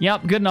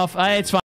 Yep, good enough. It's fine.